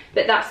drawing.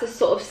 But that's the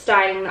sort of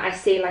styling that I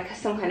see, like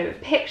some kind of a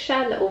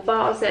picture, little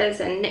vases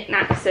and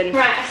knickknacks. And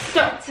right, I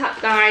stocked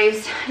up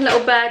guys.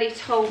 Little birdie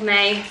told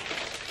me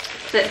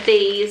that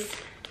these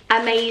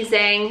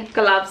amazing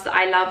gloves that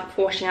I love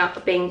for washing up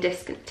are being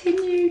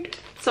discontinued.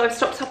 So I've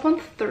stocked up on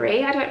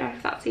 3. I don't know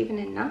if that's even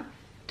enough.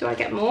 Do I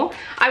get more?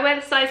 I wear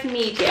the size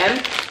medium,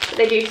 but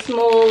they do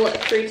small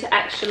through to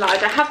extra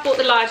large. I have bought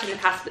the large in the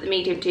past, but the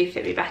medium do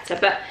fit me better.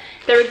 But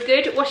they're a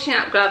good washing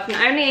up glove,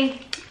 not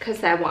only because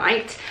they're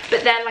white,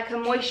 but they're like a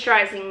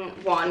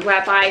moisturising one,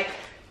 whereby,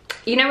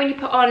 you know when you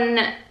put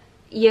on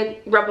your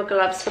rubber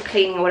gloves for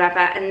cleaning or whatever,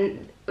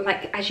 and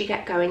like as you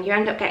get going you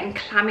end up getting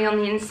clammy on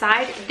the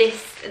inside.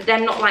 They're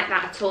not like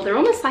that at all. They're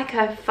almost like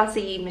a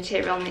fuzzy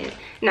material.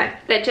 No,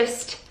 they're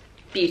just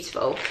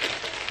beautiful.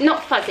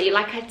 Not fuzzy,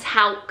 like a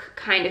talc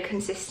kind of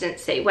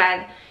consistency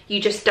where you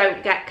just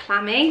don't get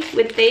clammy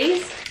with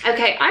these.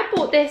 Okay, I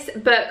bought this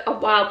book a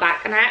while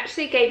back and I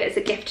actually gave it as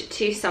a gift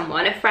to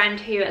someone, a friend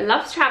who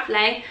loves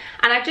traveling,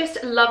 and I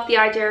just love the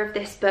idea of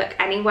this book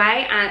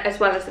anyway, and as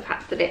well as the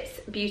fact that it's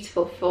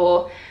beautiful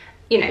for,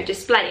 you know,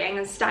 displaying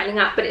and styling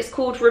up. But it's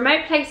called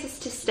Remote Places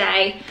to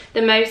Stay,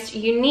 the Most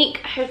Unique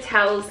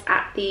Hotels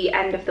at the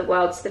End of the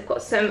World. So they've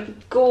got some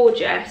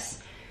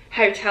gorgeous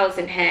hotels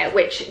in here,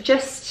 which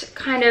just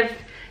kind of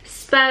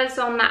spurs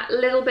on that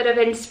little bit of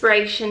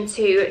inspiration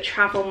to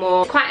travel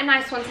more. It's quite a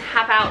nice one to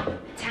have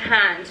out to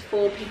hand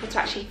for people to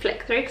actually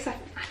flick through, because I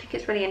think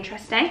it's really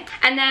interesting.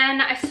 And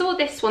then I saw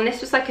this one.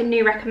 This was like a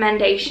new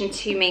recommendation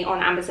to me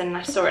on Amazon, and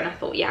I saw it and I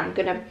thought, yeah, I'm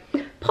gonna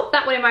pop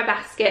that one in my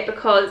basket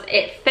because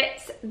it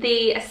fits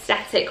the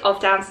aesthetic of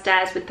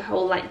downstairs with the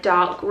whole like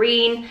dark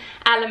green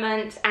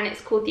element. And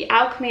it's called The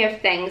Alchemy of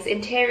Things,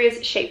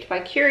 Interiors Shaped by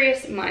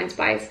Curious Minds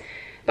by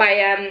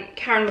by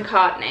Karen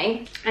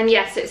McCartney. And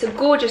yes, it's a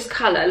gorgeous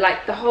colour,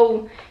 like the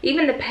whole,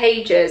 even the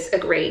pages are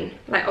green,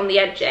 like on the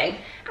edging,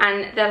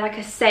 and they're like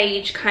a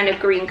sage kind of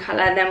green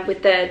colour, and then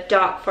with the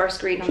dark forest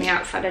green on the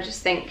outside. I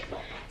just think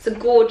it's a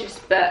gorgeous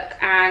book,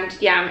 and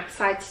yeah, I'm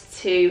excited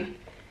to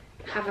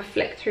have a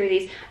flick through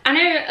these. I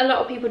know a lot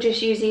of people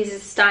just use these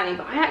as styling,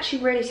 but I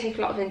actually really take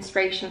a lot of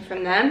inspiration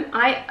from them.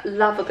 I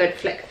love a good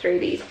flick through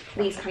these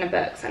kind of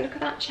books. And look at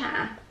that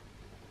chair.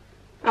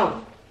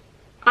 Oh,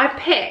 I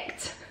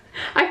picked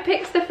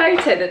the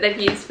photo that they've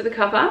used for the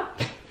cover.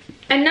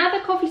 Another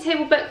coffee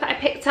table book that I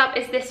picked up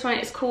is this one.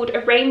 It's called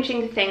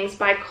Arranging Things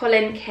by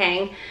Colin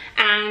King,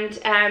 and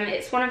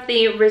it's one of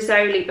the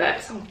Rizzoli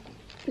books. Oh,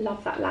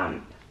 love that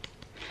lamp.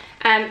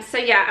 So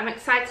yeah, I'm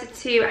excited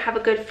to have a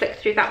good flick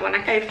through that one.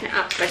 I can open it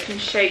up so I can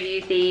show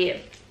you the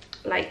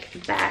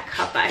like bare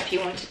cover if you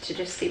wanted to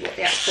just see what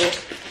the actual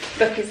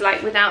book is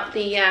like without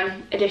the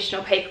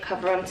additional paper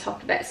cover on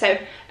top of it. So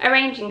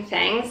Arranging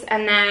Things,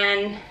 and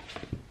then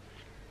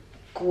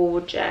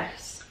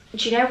gorgeous.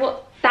 Do you know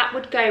what? That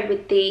would go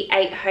with the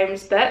 8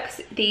 Homes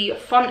books. The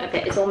font of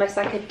it is almost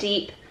like a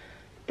deep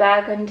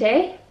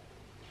burgundy.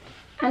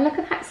 And look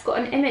at that, it's got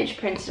an image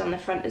printed on the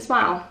front as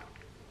well.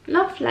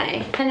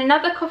 Lovely. And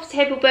another coffee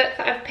table book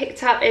that I've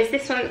picked up is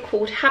this one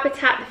called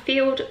Habitat, the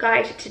Field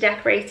Guide to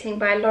Decorating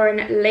by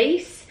Lauren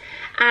Lease.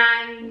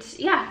 And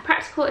yeah,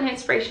 practical and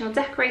inspirational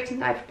decorating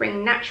guide for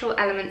bringing natural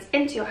elements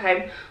into your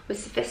home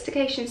with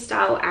sophistication,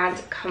 style and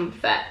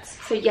comfort.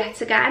 So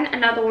yet again,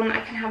 another one that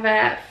I can have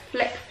a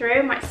flick through.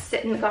 I might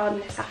sit in the garden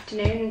this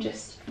afternoon and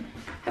just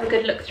have a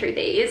good look through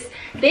these.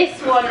 This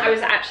one I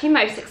was actually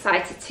most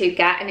excited to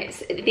get, and it's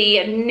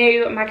the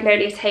new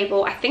Magnolia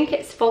table. I think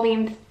it's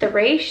volume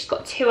 3. She's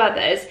got 2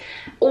 others,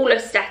 all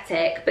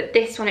aesthetic, but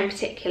this one in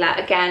particular,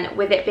 again,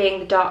 with it being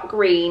the dark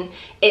green,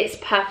 it's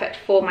perfect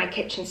for my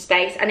kitchen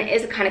space, and it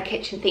is a kind of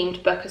kitchen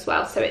themed book as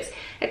well. So it's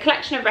a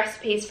collection of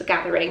recipes for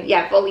gathering,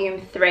 yeah,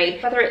 volume 3.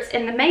 Whether it's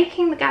in the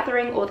making, the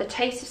gathering, or the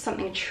taste of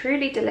something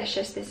truly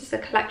delicious, this is a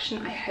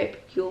collection I hope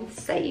you'll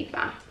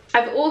savour.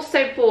 I've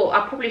also bought,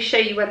 I'll probably show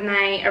you when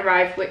they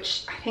arrive,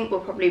 which I think will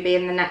probably be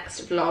in the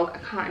next vlog. I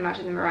can't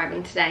imagine them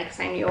arriving today because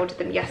I only ordered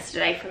them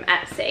yesterday from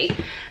Etsy.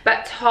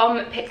 But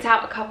Tom picked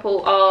out a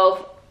couple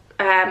of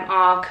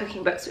our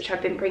cooking books, which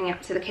I've been bringing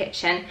up to the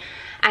kitchen.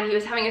 And he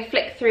was having a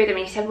flick through them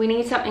and he said, we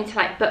need something to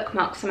like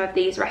bookmark some of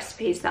these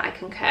recipes that I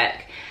can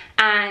cook.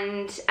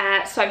 And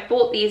so I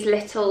bought these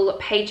little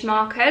page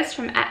markers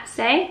from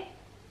Etsy.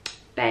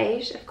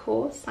 Beige, of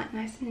course, like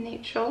nice and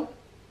neutral.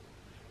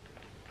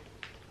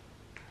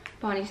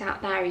 Barney's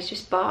out there, he's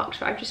just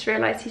barked, but I've just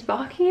realised he's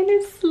barking in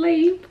his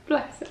sleep.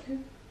 Bless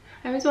him.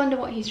 I always wonder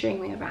what he's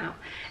dreaming about.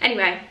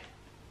 Anyway,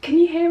 can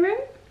you hear him?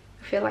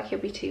 I feel like he'll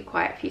be too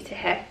quiet for you to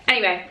hear.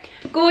 Anyway,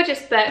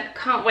 gorgeous book.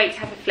 Can't wait to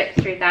have a flick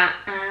through that.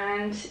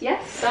 And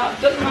yes, start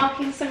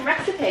bookmarking some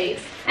recipes.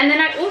 And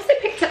then I also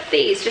picked up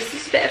these, just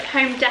as a bit of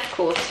home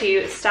decor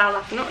to style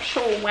up. I'm not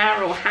sure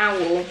where or how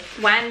or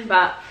when,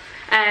 but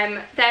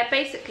they're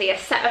basically a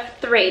set of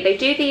 3. They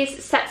do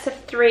these sets of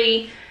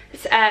 3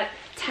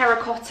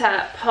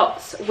 terracotta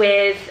pots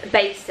with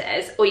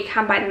bases, or you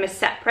can buy them as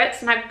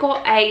separates, and I've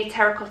got a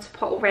terracotta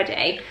pot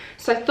already,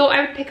 so I thought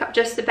I would pick up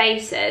just the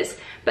bases.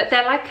 But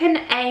they're like an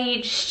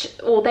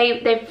aged, or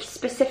they've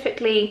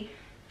specifically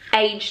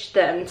aged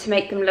them to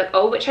make them look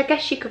old, which I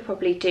guess you could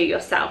probably do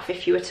yourself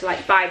if you were to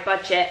like buy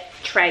budget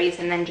trays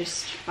and then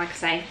just, like I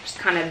say, just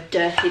kind of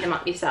dirty them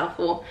up yourself,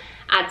 or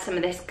add some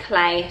of this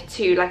clay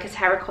to like a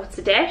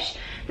terracotta dish.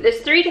 But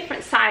there's 3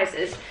 different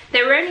sizes.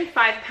 They were only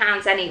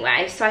 £5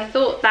 anyway, so I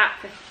thought that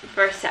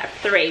for a set of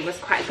 3 was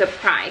quite a good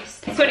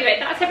price. So anyway,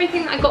 that's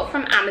everything that I got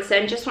from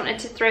Amazon. Just wanted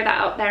to throw that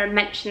out there and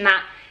mention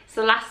that it's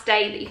the last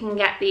day that you can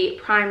get the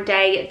Prime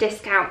Day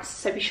discounts,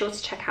 so be sure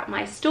to check out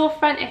my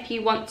storefront if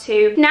you want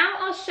to. Now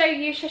I'll show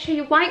you, should I show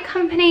you White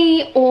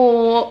Company,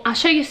 or I'll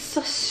show you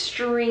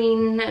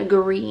Sostrene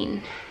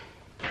Grene.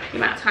 The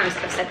amount of times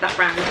that I've said that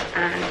brand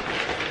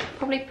and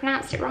probably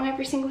pronounced it wrong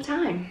every single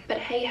time, but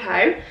hey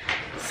ho.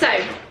 So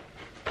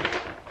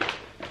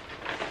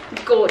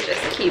gorgeous,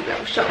 cute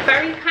little shop,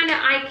 very kind of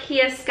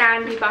IKEA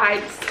Scandi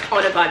vibes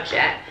on a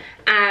budget,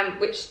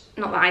 which,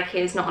 not that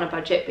IKEA is not on a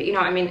budget, but you know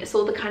what I mean, it's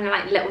all the kind of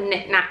like little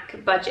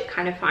knick-knack budget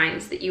kind of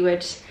finds that you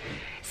would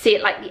see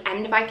at like the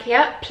end of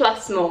IKEA,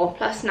 plus more,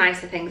 plus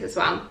nicer things as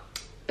well.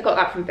 I got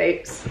that from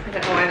Boots. I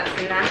don't know why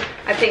that's in there.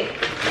 I think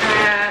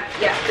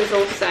yeah, there's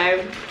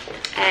also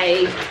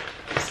a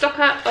stock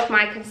up of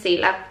my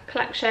concealer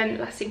collection,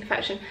 Lasting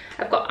Perfection.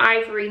 I've got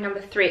Ivory number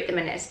 3 at the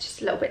minute. It's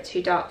just a little bit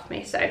too dark for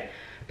me, so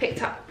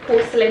picked up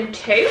Porcelain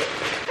 2.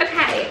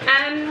 Okay,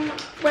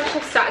 where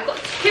should I start? I've got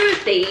 2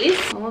 of these.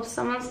 Oh,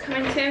 someone's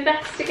coming to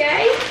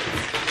investigate.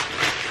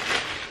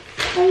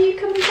 Are you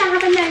coming to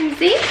have a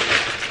nosy?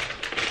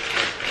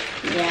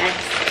 Yes.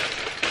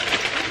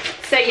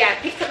 So yeah, I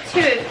picked up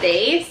 2 of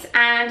these,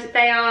 and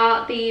they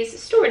are these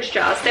storage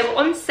jars. They were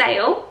on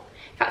sale.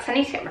 In fact, I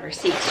need to get my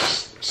receipt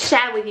to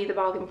share with you the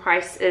bargain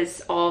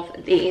prices of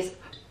these.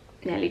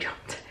 Nearly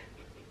dropped.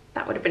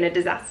 that would have been a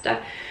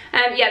disaster.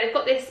 Yeah, they've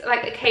got this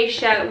like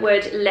acacia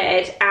wood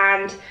lid,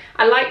 and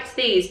I liked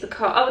these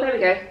because, oh there we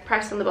go,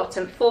 price on the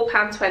bottom,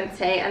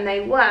 £4.20, and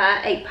they were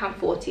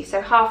 £8.40,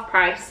 so half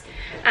price.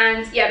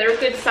 And yeah, they're a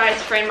good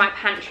size for in my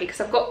pantry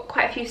because I've got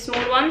quite a few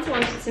small ones. I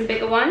wanted some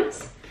bigger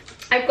ones.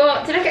 I've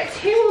got, did I get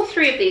 2 or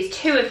 3 of these?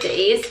 2 of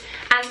these,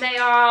 and they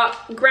are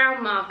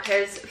ground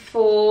markers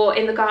for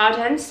in the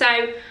garden.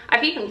 So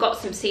I've even got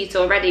some seeds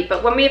already,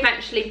 but when we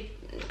eventually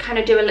kind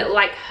of do a little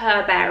like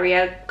herb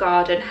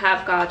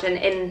garden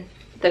in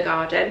the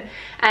garden,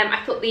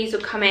 I thought these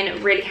would come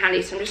in really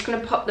handy, so I'm just going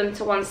to pop them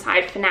to one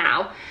side for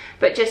now,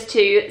 but just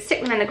to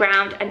stick them in the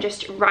ground and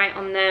just write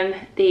on them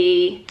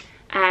the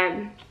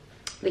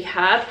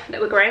herb that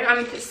we're growing.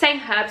 I'm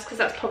saying herbs because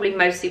that's probably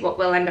mostly what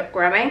we'll end up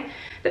growing,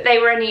 but they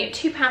were only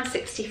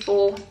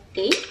 £2.64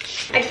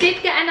 each. I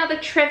did get another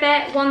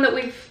trivet, one that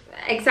we've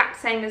exact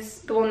same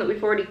as the one that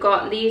we've already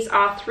got. These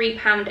are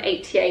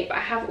 £3.88, but I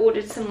have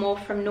ordered some more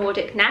from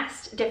Nordic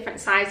Nest, different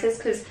sizes,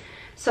 because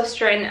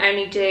Sostrene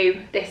only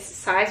do this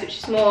size, which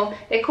is more,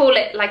 they call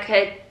it like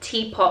a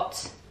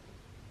teapot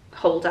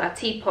holder,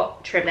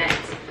 teapot trivet,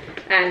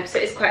 so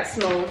it's quite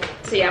small.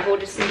 So yeah, I've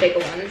ordered some bigger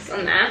ones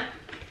on there.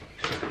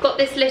 I've got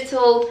this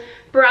little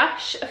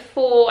brush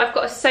for, I've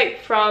got a soap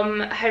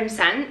from Home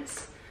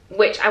Sense,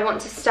 which I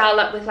want to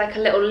style up with like a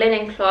little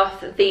linen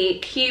cloth, the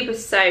cube of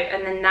soap,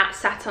 and then that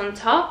sat on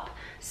top.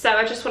 So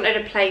I just wanted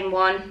a plain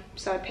one,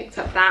 so I picked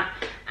up that.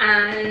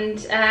 And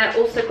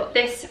also got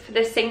this for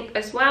the sink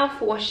as well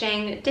for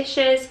washing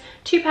dishes,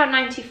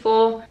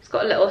 £2.94. It's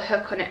got a little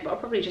hook on it, but I'll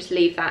probably just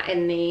leave that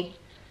in the,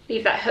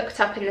 leave that hooked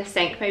up in the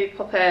sink. Maybe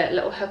pop a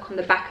little hook on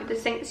the back of the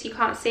sink so you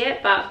can't see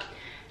it, but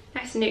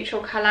nice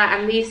neutral colour.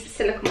 And these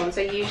silicone ones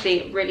are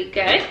usually really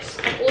good.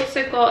 I've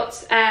also got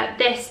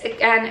this,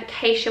 again,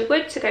 acacia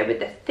wood to go with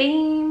the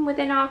theme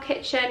within our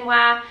kitchen,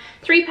 where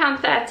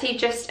 £3.30,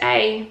 just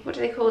a, what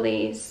do they call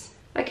these?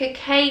 Like a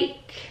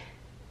cake.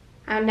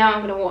 And now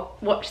I'm going to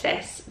watch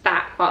this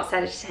back whilst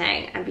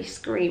editing and be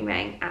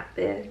screaming at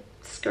the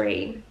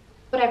screen.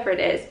 Whatever it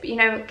is, but you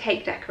know,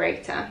 cake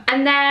decorator.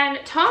 And then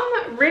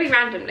Tom really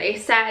randomly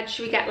said,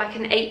 should we get like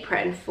an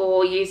apron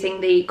for using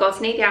the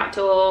Gosney, the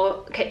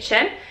outdoor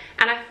kitchen?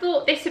 And I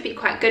thought this would be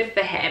quite good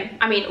for him,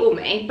 I mean, or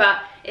me,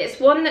 but it's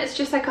one that's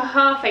just like a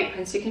half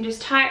apron, so you can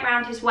just tie it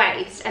around his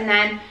waist and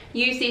then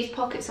use these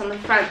pockets on the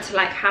front to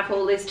like have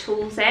all his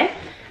tools in.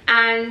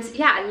 And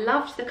yeah, I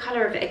loved the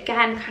colour of it.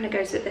 Again, kind of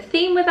goes with the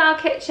theme with our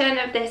kitchen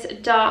of this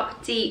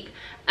dark, deep,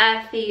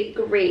 earthy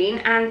green,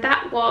 and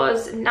that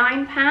was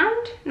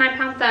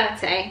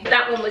 £9.30.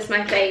 That one was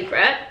my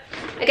favourite.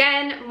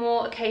 Again,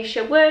 more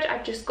acacia wood.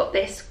 I've just got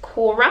this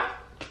corer.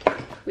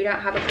 We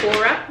don't have a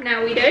corer,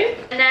 now we do.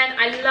 And then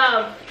I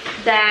love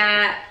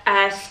their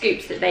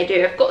scoops that they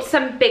do. I've got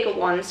some bigger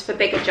ones for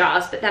bigger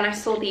jars, but then I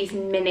saw these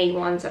mini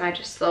ones and I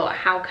just thought,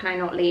 how can I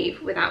not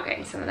leave without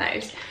getting some of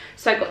those?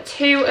 So I got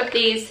 2 of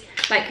these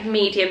like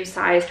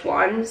medium-sized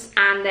ones,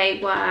 and they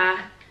were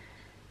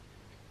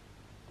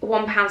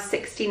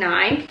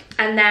 £1.69.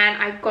 And then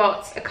I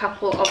got a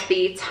couple of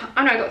the,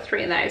 oh no, I got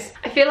 3 of those.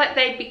 I feel like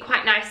they'd be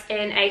quite nice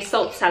in a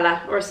salt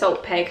cellar or a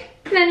salt pig.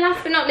 And then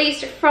last but not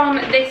least, from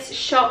this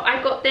shop,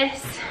 I got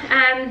this,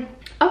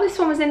 oh, this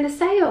one was in the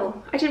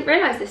sale. I didn't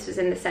realise this was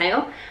in the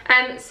sale.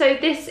 So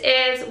this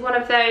is one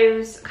of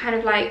those kind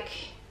of like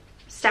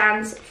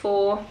stands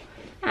for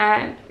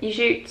you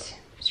shoot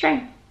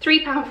string.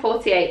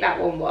 £3.48 that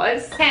one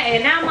was. Okay,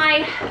 and now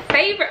my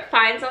favourite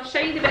finds. I'll show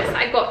you the bits that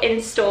I got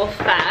in store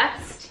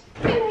first.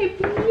 Hello,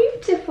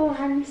 beautiful,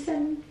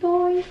 handsome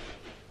boy.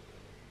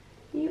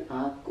 You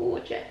are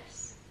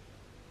gorgeous.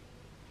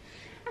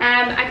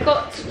 I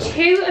got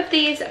 2 of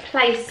these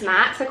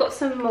placemats. I got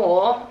some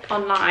more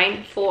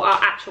online for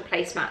our actual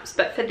placemats,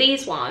 but for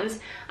these ones,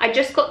 I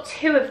just got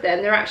 2 of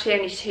them. There are actually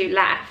only 2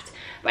 left.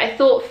 But I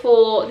thought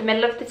for the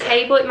middle of the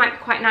table, it might be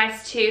quite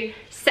nice to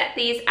set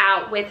these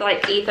out with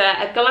like either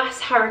a glass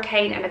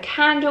hurricane and a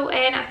candle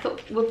in. I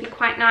thought would be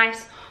quite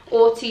nice,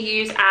 or to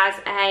use as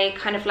a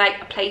kind of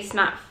like a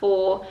placemat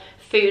for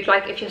food,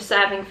 like if you're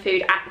serving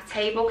food at the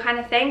table kind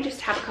of thing, just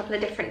to have a couple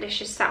of different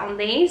dishes sat on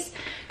these.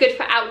 Good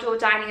for outdoor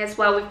dining as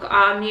well. We've got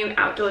our new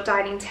outdoor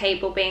dining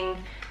table being,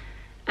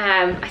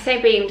 I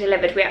say being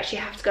delivered, we actually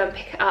have to go and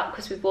pick it up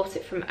because we bought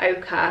it from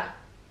Oka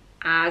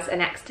as an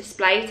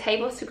ex-display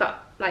table, so we've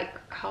got like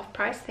half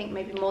price, I think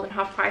maybe more than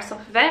half price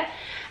off of it.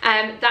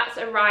 That's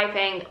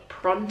arriving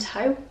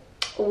pronto,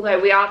 although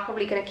we are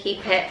probably going to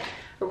keep it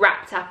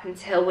wrapped up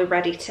until we're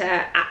ready to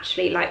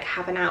actually like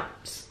have an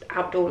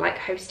outdoor like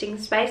hosting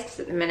space, because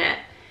at the minute,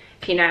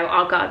 if you know,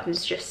 our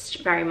garden's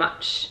just very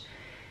much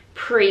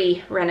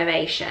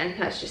pre-renovation,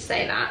 let's just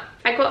say that.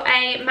 I got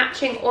a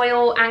matching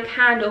oil and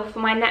candle for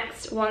my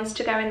next ones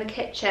to go in the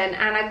kitchen,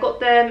 and I got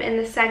them in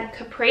the scent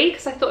Capri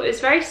because I thought it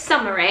was very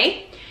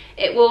summery.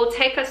 It will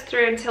take us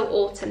through until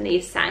autumn,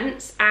 these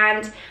scents,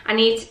 and I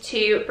need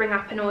to bring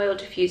up an oil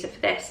diffuser for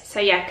this. So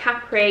yeah,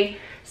 Capri,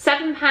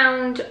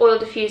 £7 oil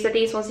diffuser.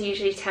 These ones are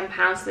usually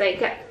 £10, so they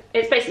get,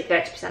 it's basically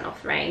 30%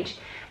 off the range.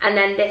 And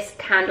then this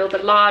candle, the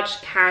large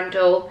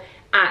candle,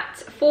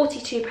 at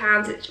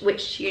 £42,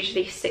 which is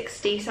usually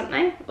 60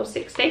 something or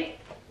 60.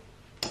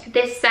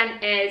 This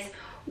scent is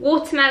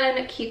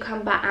watermelon,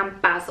 cucumber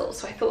and basil,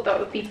 so I thought that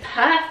would be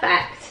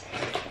perfect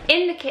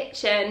in the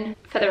kitchen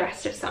for the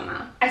rest of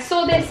summer. I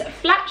saw this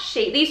flat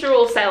sheet. These are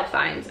all sale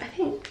finds. I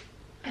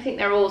think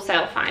they're all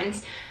sale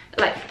finds,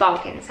 like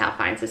bargain sale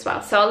finds as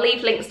well, so I'll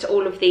leave links to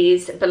all of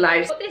these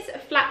below. So this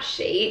flat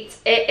sheet,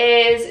 it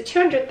is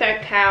 200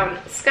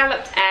 count,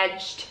 scalloped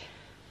edged,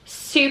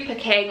 super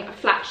king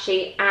flat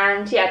sheet,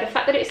 and yeah, the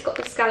fact that it's got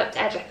the scalloped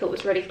edge I thought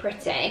was really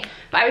pretty.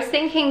 But I was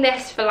thinking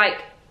this for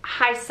like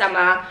high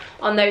summer,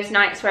 on those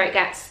nights where it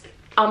gets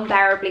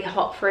unbearably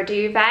hot for a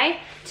duvet,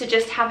 to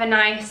just have a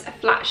nice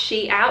flat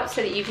sheet out,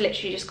 so that you've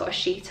literally just got a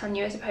sheet on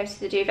you as opposed to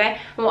the duvet.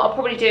 And what I'll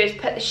probably do is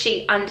put the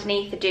sheet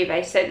underneath the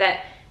duvet so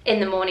that in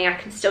the morning I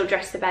can still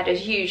dress the bed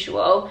as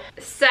usual.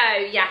 So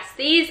yes,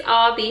 these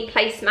are the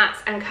placemats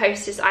and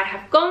coasters I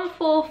have gone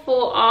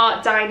for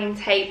our dining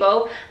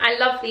table. I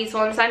love these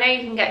ones. I know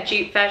you can get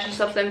dupe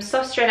versions of them.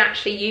 Sostrene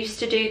actually used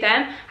to do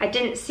them. I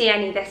didn't see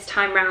any this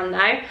time round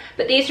though,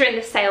 but these are in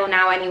the sale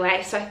now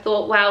anyway, so I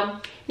thought,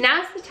 well,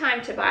 now's the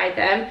time to buy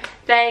them.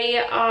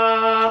 They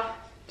are,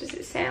 does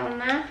it say on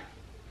there?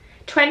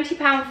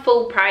 £20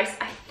 full price.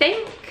 I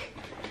think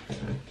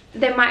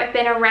they might have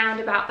been around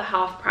about the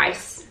half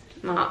price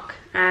mark.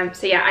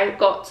 So yeah, I've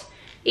got,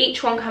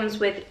 each one comes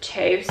with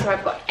 2, so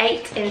I've got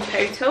 8 in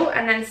total,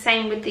 and then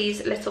same with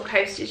these little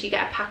coasters, you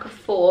get a pack of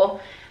 4.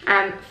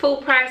 Full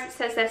price, it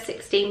says they're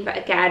 16, but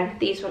again,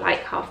 these were like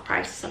half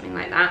price or something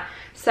like that.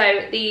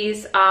 So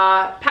these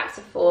are packs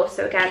of 4,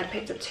 so again, I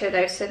picked up 2 of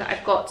those, so that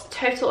I've got a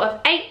total of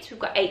 8. We've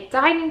got 8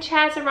 dining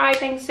chairs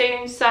arriving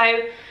soon,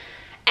 so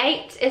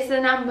 8 is the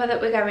number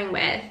that we're going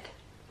with.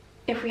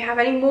 If we have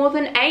any more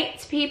than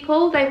 8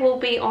 people, they will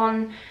be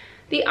on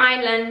the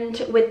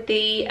island with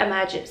the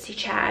emergency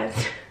chairs.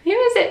 Who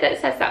is it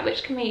that says that?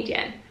 Which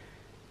comedian?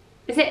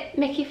 Is it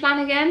Mickey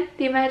Flanagan?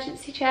 The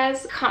emergency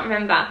chairs? Can't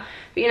remember.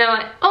 But you know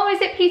what? Oh,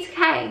 is it Peter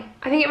Kay?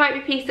 I think it might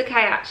be Peter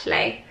Kay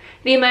actually.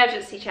 The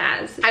emergency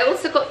chairs. I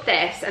also got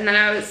this, and then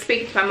I was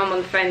speaking to my mum on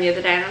the phone the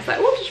other day and I was like,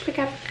 oh, did you pick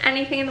up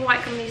anything in the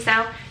White Company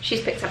sale?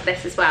 She's picked up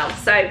this as well.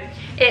 So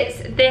it's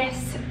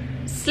this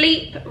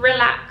Sleep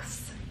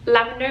Relax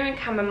Lavender and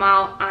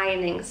Chamomile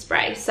Ironing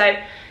Spray. So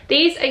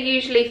these are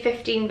usually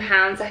 £15.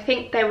 I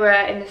think they were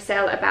in the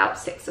sale about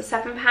 £6 or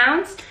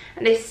 £7,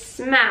 and they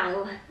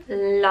smell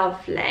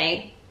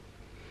lovely.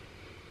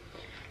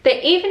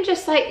 They even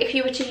just like, if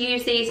you were to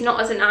use these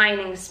not as an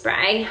ironing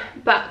spray,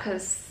 but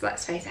because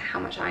let's face it, how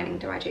much ironing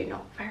do I do?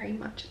 Not very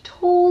much at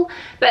all.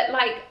 But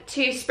like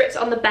to spritz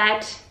on the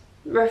bed,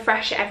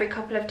 refresh it every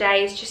couple of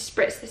days, just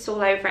spritz this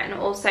all over it, and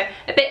also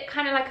a bit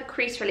kind of like a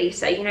crease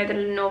releaser, you know, the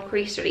Lenore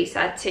crease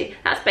releaser too.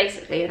 That's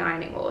basically an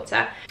ironing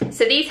water.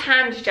 So these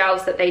hand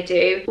gels that they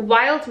do,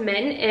 Wild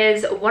Mint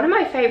is one of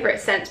my favorite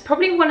scents,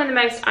 probably one of the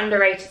most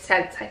underrated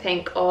scents I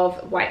think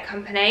of White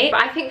Company,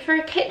 but I think for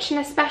a kitchen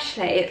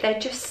especially, they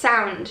just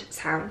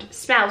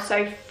smell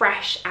so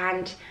fresh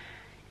and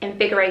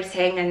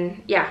invigorating,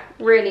 and yeah,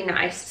 really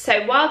nice.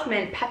 So Wild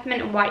Mint,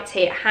 peppermint and white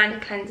tea,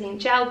 hand cleansing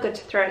gel, good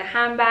to throw in a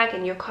handbag,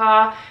 in your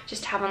car,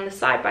 just have on the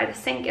side by the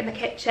sink in the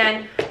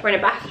kitchen or in a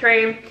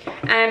bathroom.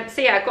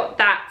 So yeah, I got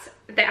that.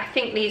 I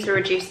think these were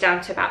reduced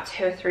down to about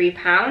 £2 or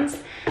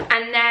 £3.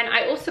 And then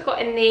I also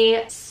got in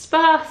the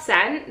Spa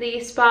scent, the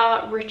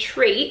Spa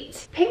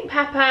Retreat, pink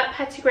pepper,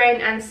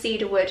 petitgrain and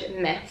cedarwood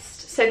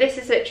mist. So this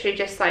is literally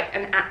just like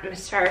an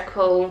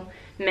atmospherical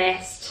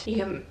mist. You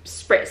can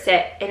spritz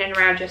it in and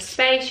around your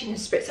space, you can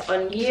spritz it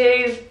on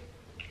you.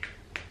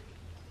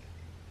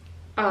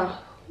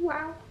 Oh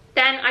wow.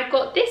 Then I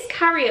got this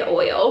carrier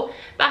oil,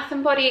 Bath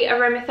 & Body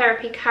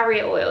Aromatherapy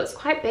carrier oil. It's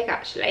quite big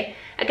actually.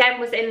 Again,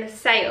 was in the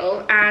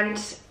sale, and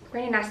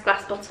really nice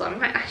glass bottle. I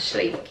might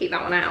actually keep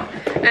that one out.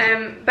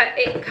 But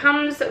it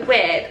comes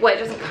with, well, it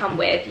doesn't come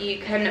with, you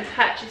can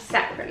purchase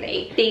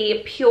separately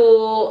the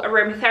pure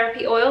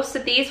aromatherapy oil. So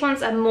these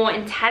ones are more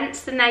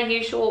intense than their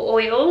usual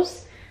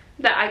oils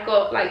that I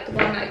got, like the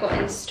one that I got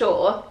in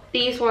store.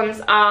 These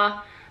ones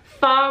are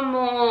far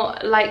more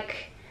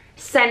like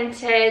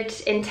scented,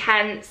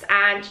 intense,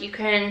 and you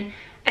can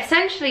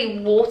essentially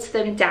water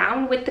them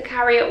down with the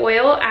carrier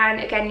oil, and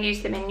again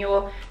use them in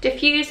your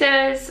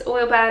diffusers,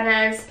 oil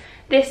burners.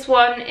 This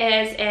one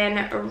is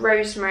in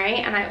rosemary,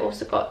 and I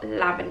also got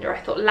lavender. I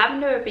thought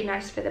lavender would be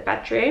nice for the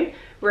bedroom,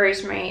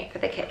 rosemary for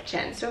the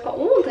kitchen. So I've got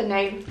all the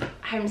known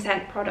home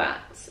scent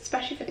products,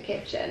 especially for the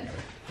kitchen.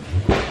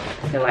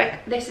 I feel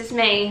like this is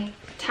me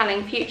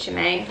telling future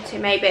me to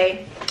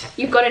maybe,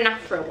 you've got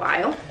enough for a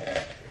while,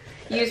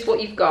 use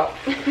what you've got.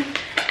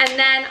 And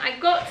then I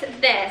got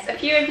this. A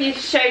few of you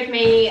showed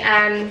me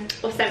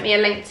or sent me a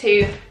link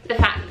to the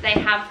fact that they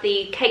have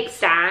the cake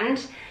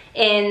stand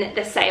in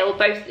the sale,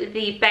 both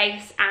the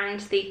base and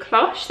the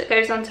cloche that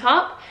goes on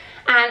top.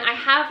 And I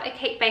have a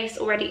cake base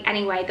already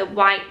anyway, the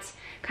white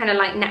kind of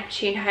like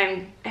Neptune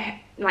home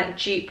like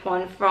dupe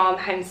one from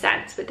Home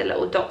Sense with the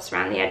little dots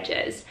around the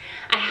edges.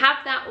 I have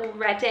that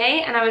already,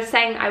 and I was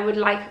saying I would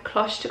like a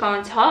cloche to go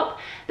on top.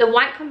 The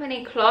White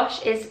Company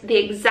cloche is the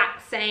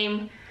exact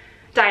same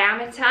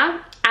diameter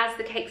as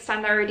the cake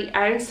stand I already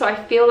own, so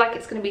I feel like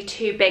it's going to be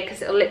too big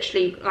because it'll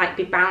literally like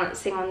be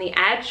balancing on the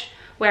edge,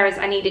 whereas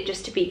I need it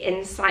just to be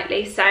in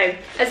slightly. So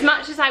as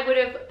much as I would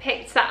have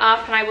picked that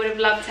up and I would have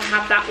loved to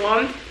have that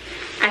one,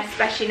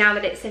 especially now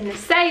that it's in the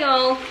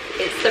sale,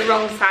 it's the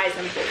wrong size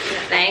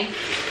unfortunately.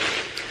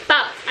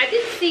 But I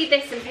did see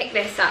this and pick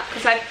this up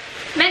because I've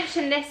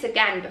mentioned this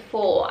again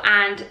before,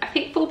 and I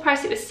think full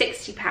price it was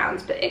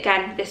 £60, but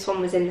again this one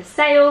was in the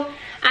sale,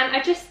 and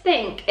I just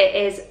think it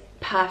is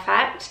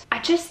perfect. I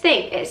just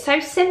think it's so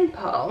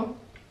simple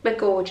but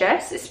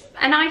gorgeous. It's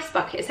an ice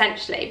bucket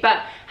essentially,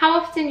 but how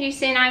often do you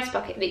see an ice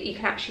bucket that you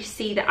can actually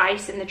see the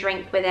ice in the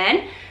drink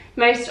within?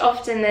 More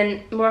often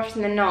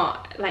than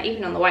not, like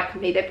even on the White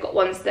Company, they've got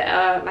ones that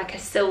are like a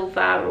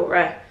silver or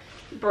a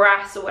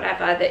brass or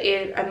whatever,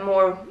 that are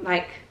more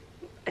like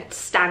a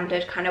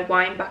standard kind of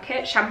wine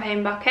bucket,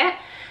 champagne bucket.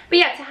 But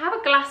yeah, to have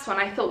a glass one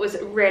I thought was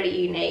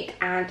really unique,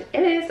 and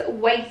it is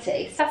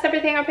weighty. So that's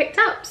everything I picked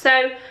up.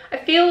 So I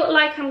feel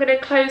like I'm going to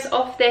close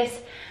off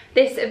this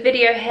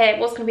video here. It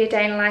was going to be a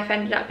day in life,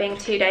 ended up being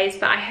 2 days,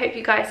 but I hope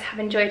you guys have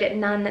enjoyed it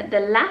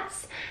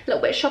nonetheless. A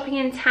little bit of shopping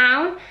in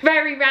town,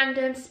 very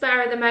random,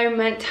 spur of the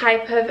moment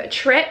type of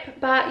trip,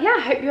 but yeah,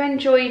 I hope you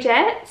enjoyed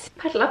it.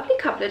 Had a lovely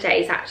couple of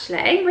days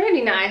actually,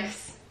 really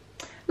nice.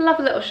 Love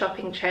a little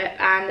shopping trip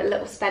and a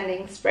little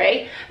spending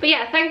spree. But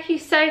yeah, thank you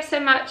so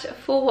much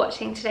for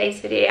watching today's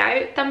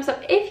video. Thumbs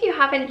up if you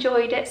have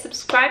enjoyed it,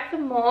 subscribe for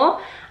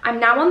more. I'm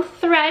now on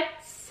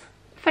Threads.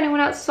 If anyone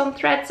else is on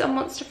Threads and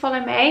wants to follow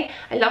me,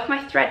 I love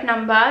my thread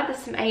number. There's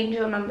some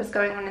angel numbers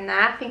going on in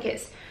there. I think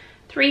it's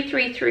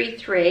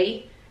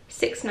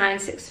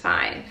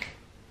 33336965.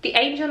 The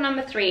angel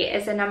number 3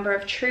 is a number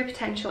of true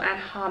potential and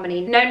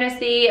harmony. Known as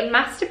the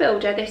Master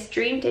Builder, this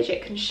dream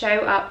digit can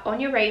show up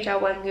on your radar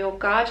when your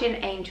guardian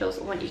angels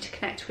want you to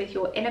connect with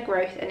your inner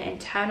growth and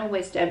internal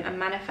wisdom and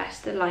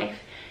manifest the life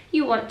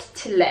you want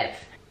to live.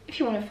 If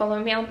you want to follow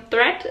me on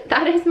Thread,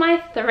 that is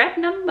my Thread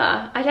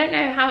number. I don't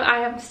know how, I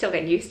am still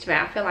getting used to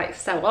it. I feel like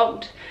it's so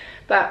old,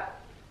 but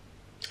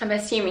I'm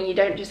assuming you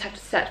don't just have to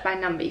search by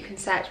number, you can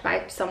search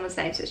by someone's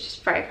name, so it's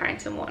just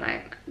freyafarrington one,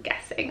 I'm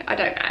guessing, I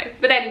don't know.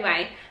 But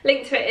anyway,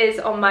 link to it is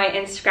on my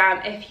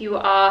Instagram. If you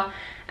are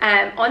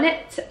on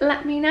it,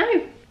 let me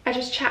know. I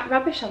just chat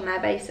rubbish on there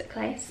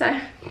basically, so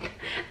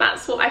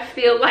that's what I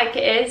feel like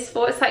it is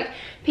for. It's like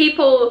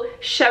people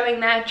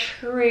showing their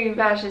true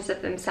versions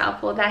of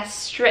themselves, or their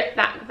stripped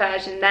back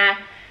version, their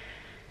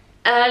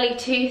early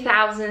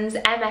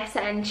 2000s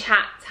MSN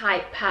chat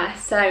type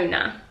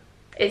persona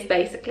is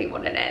basically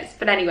what it is.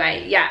 But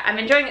anyway, yeah, I'm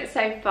enjoying it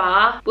so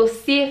far. We'll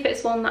see if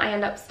it's one that I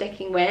end up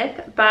sticking with.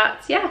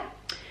 But yeah,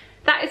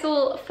 that is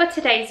all for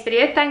today's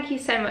video. Thank you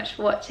so much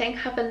for watching.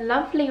 Have a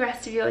lovely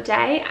rest of your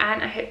day,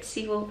 and I hope to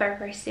see you all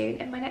very soon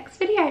in my next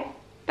video.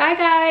 Bye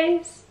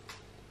guys.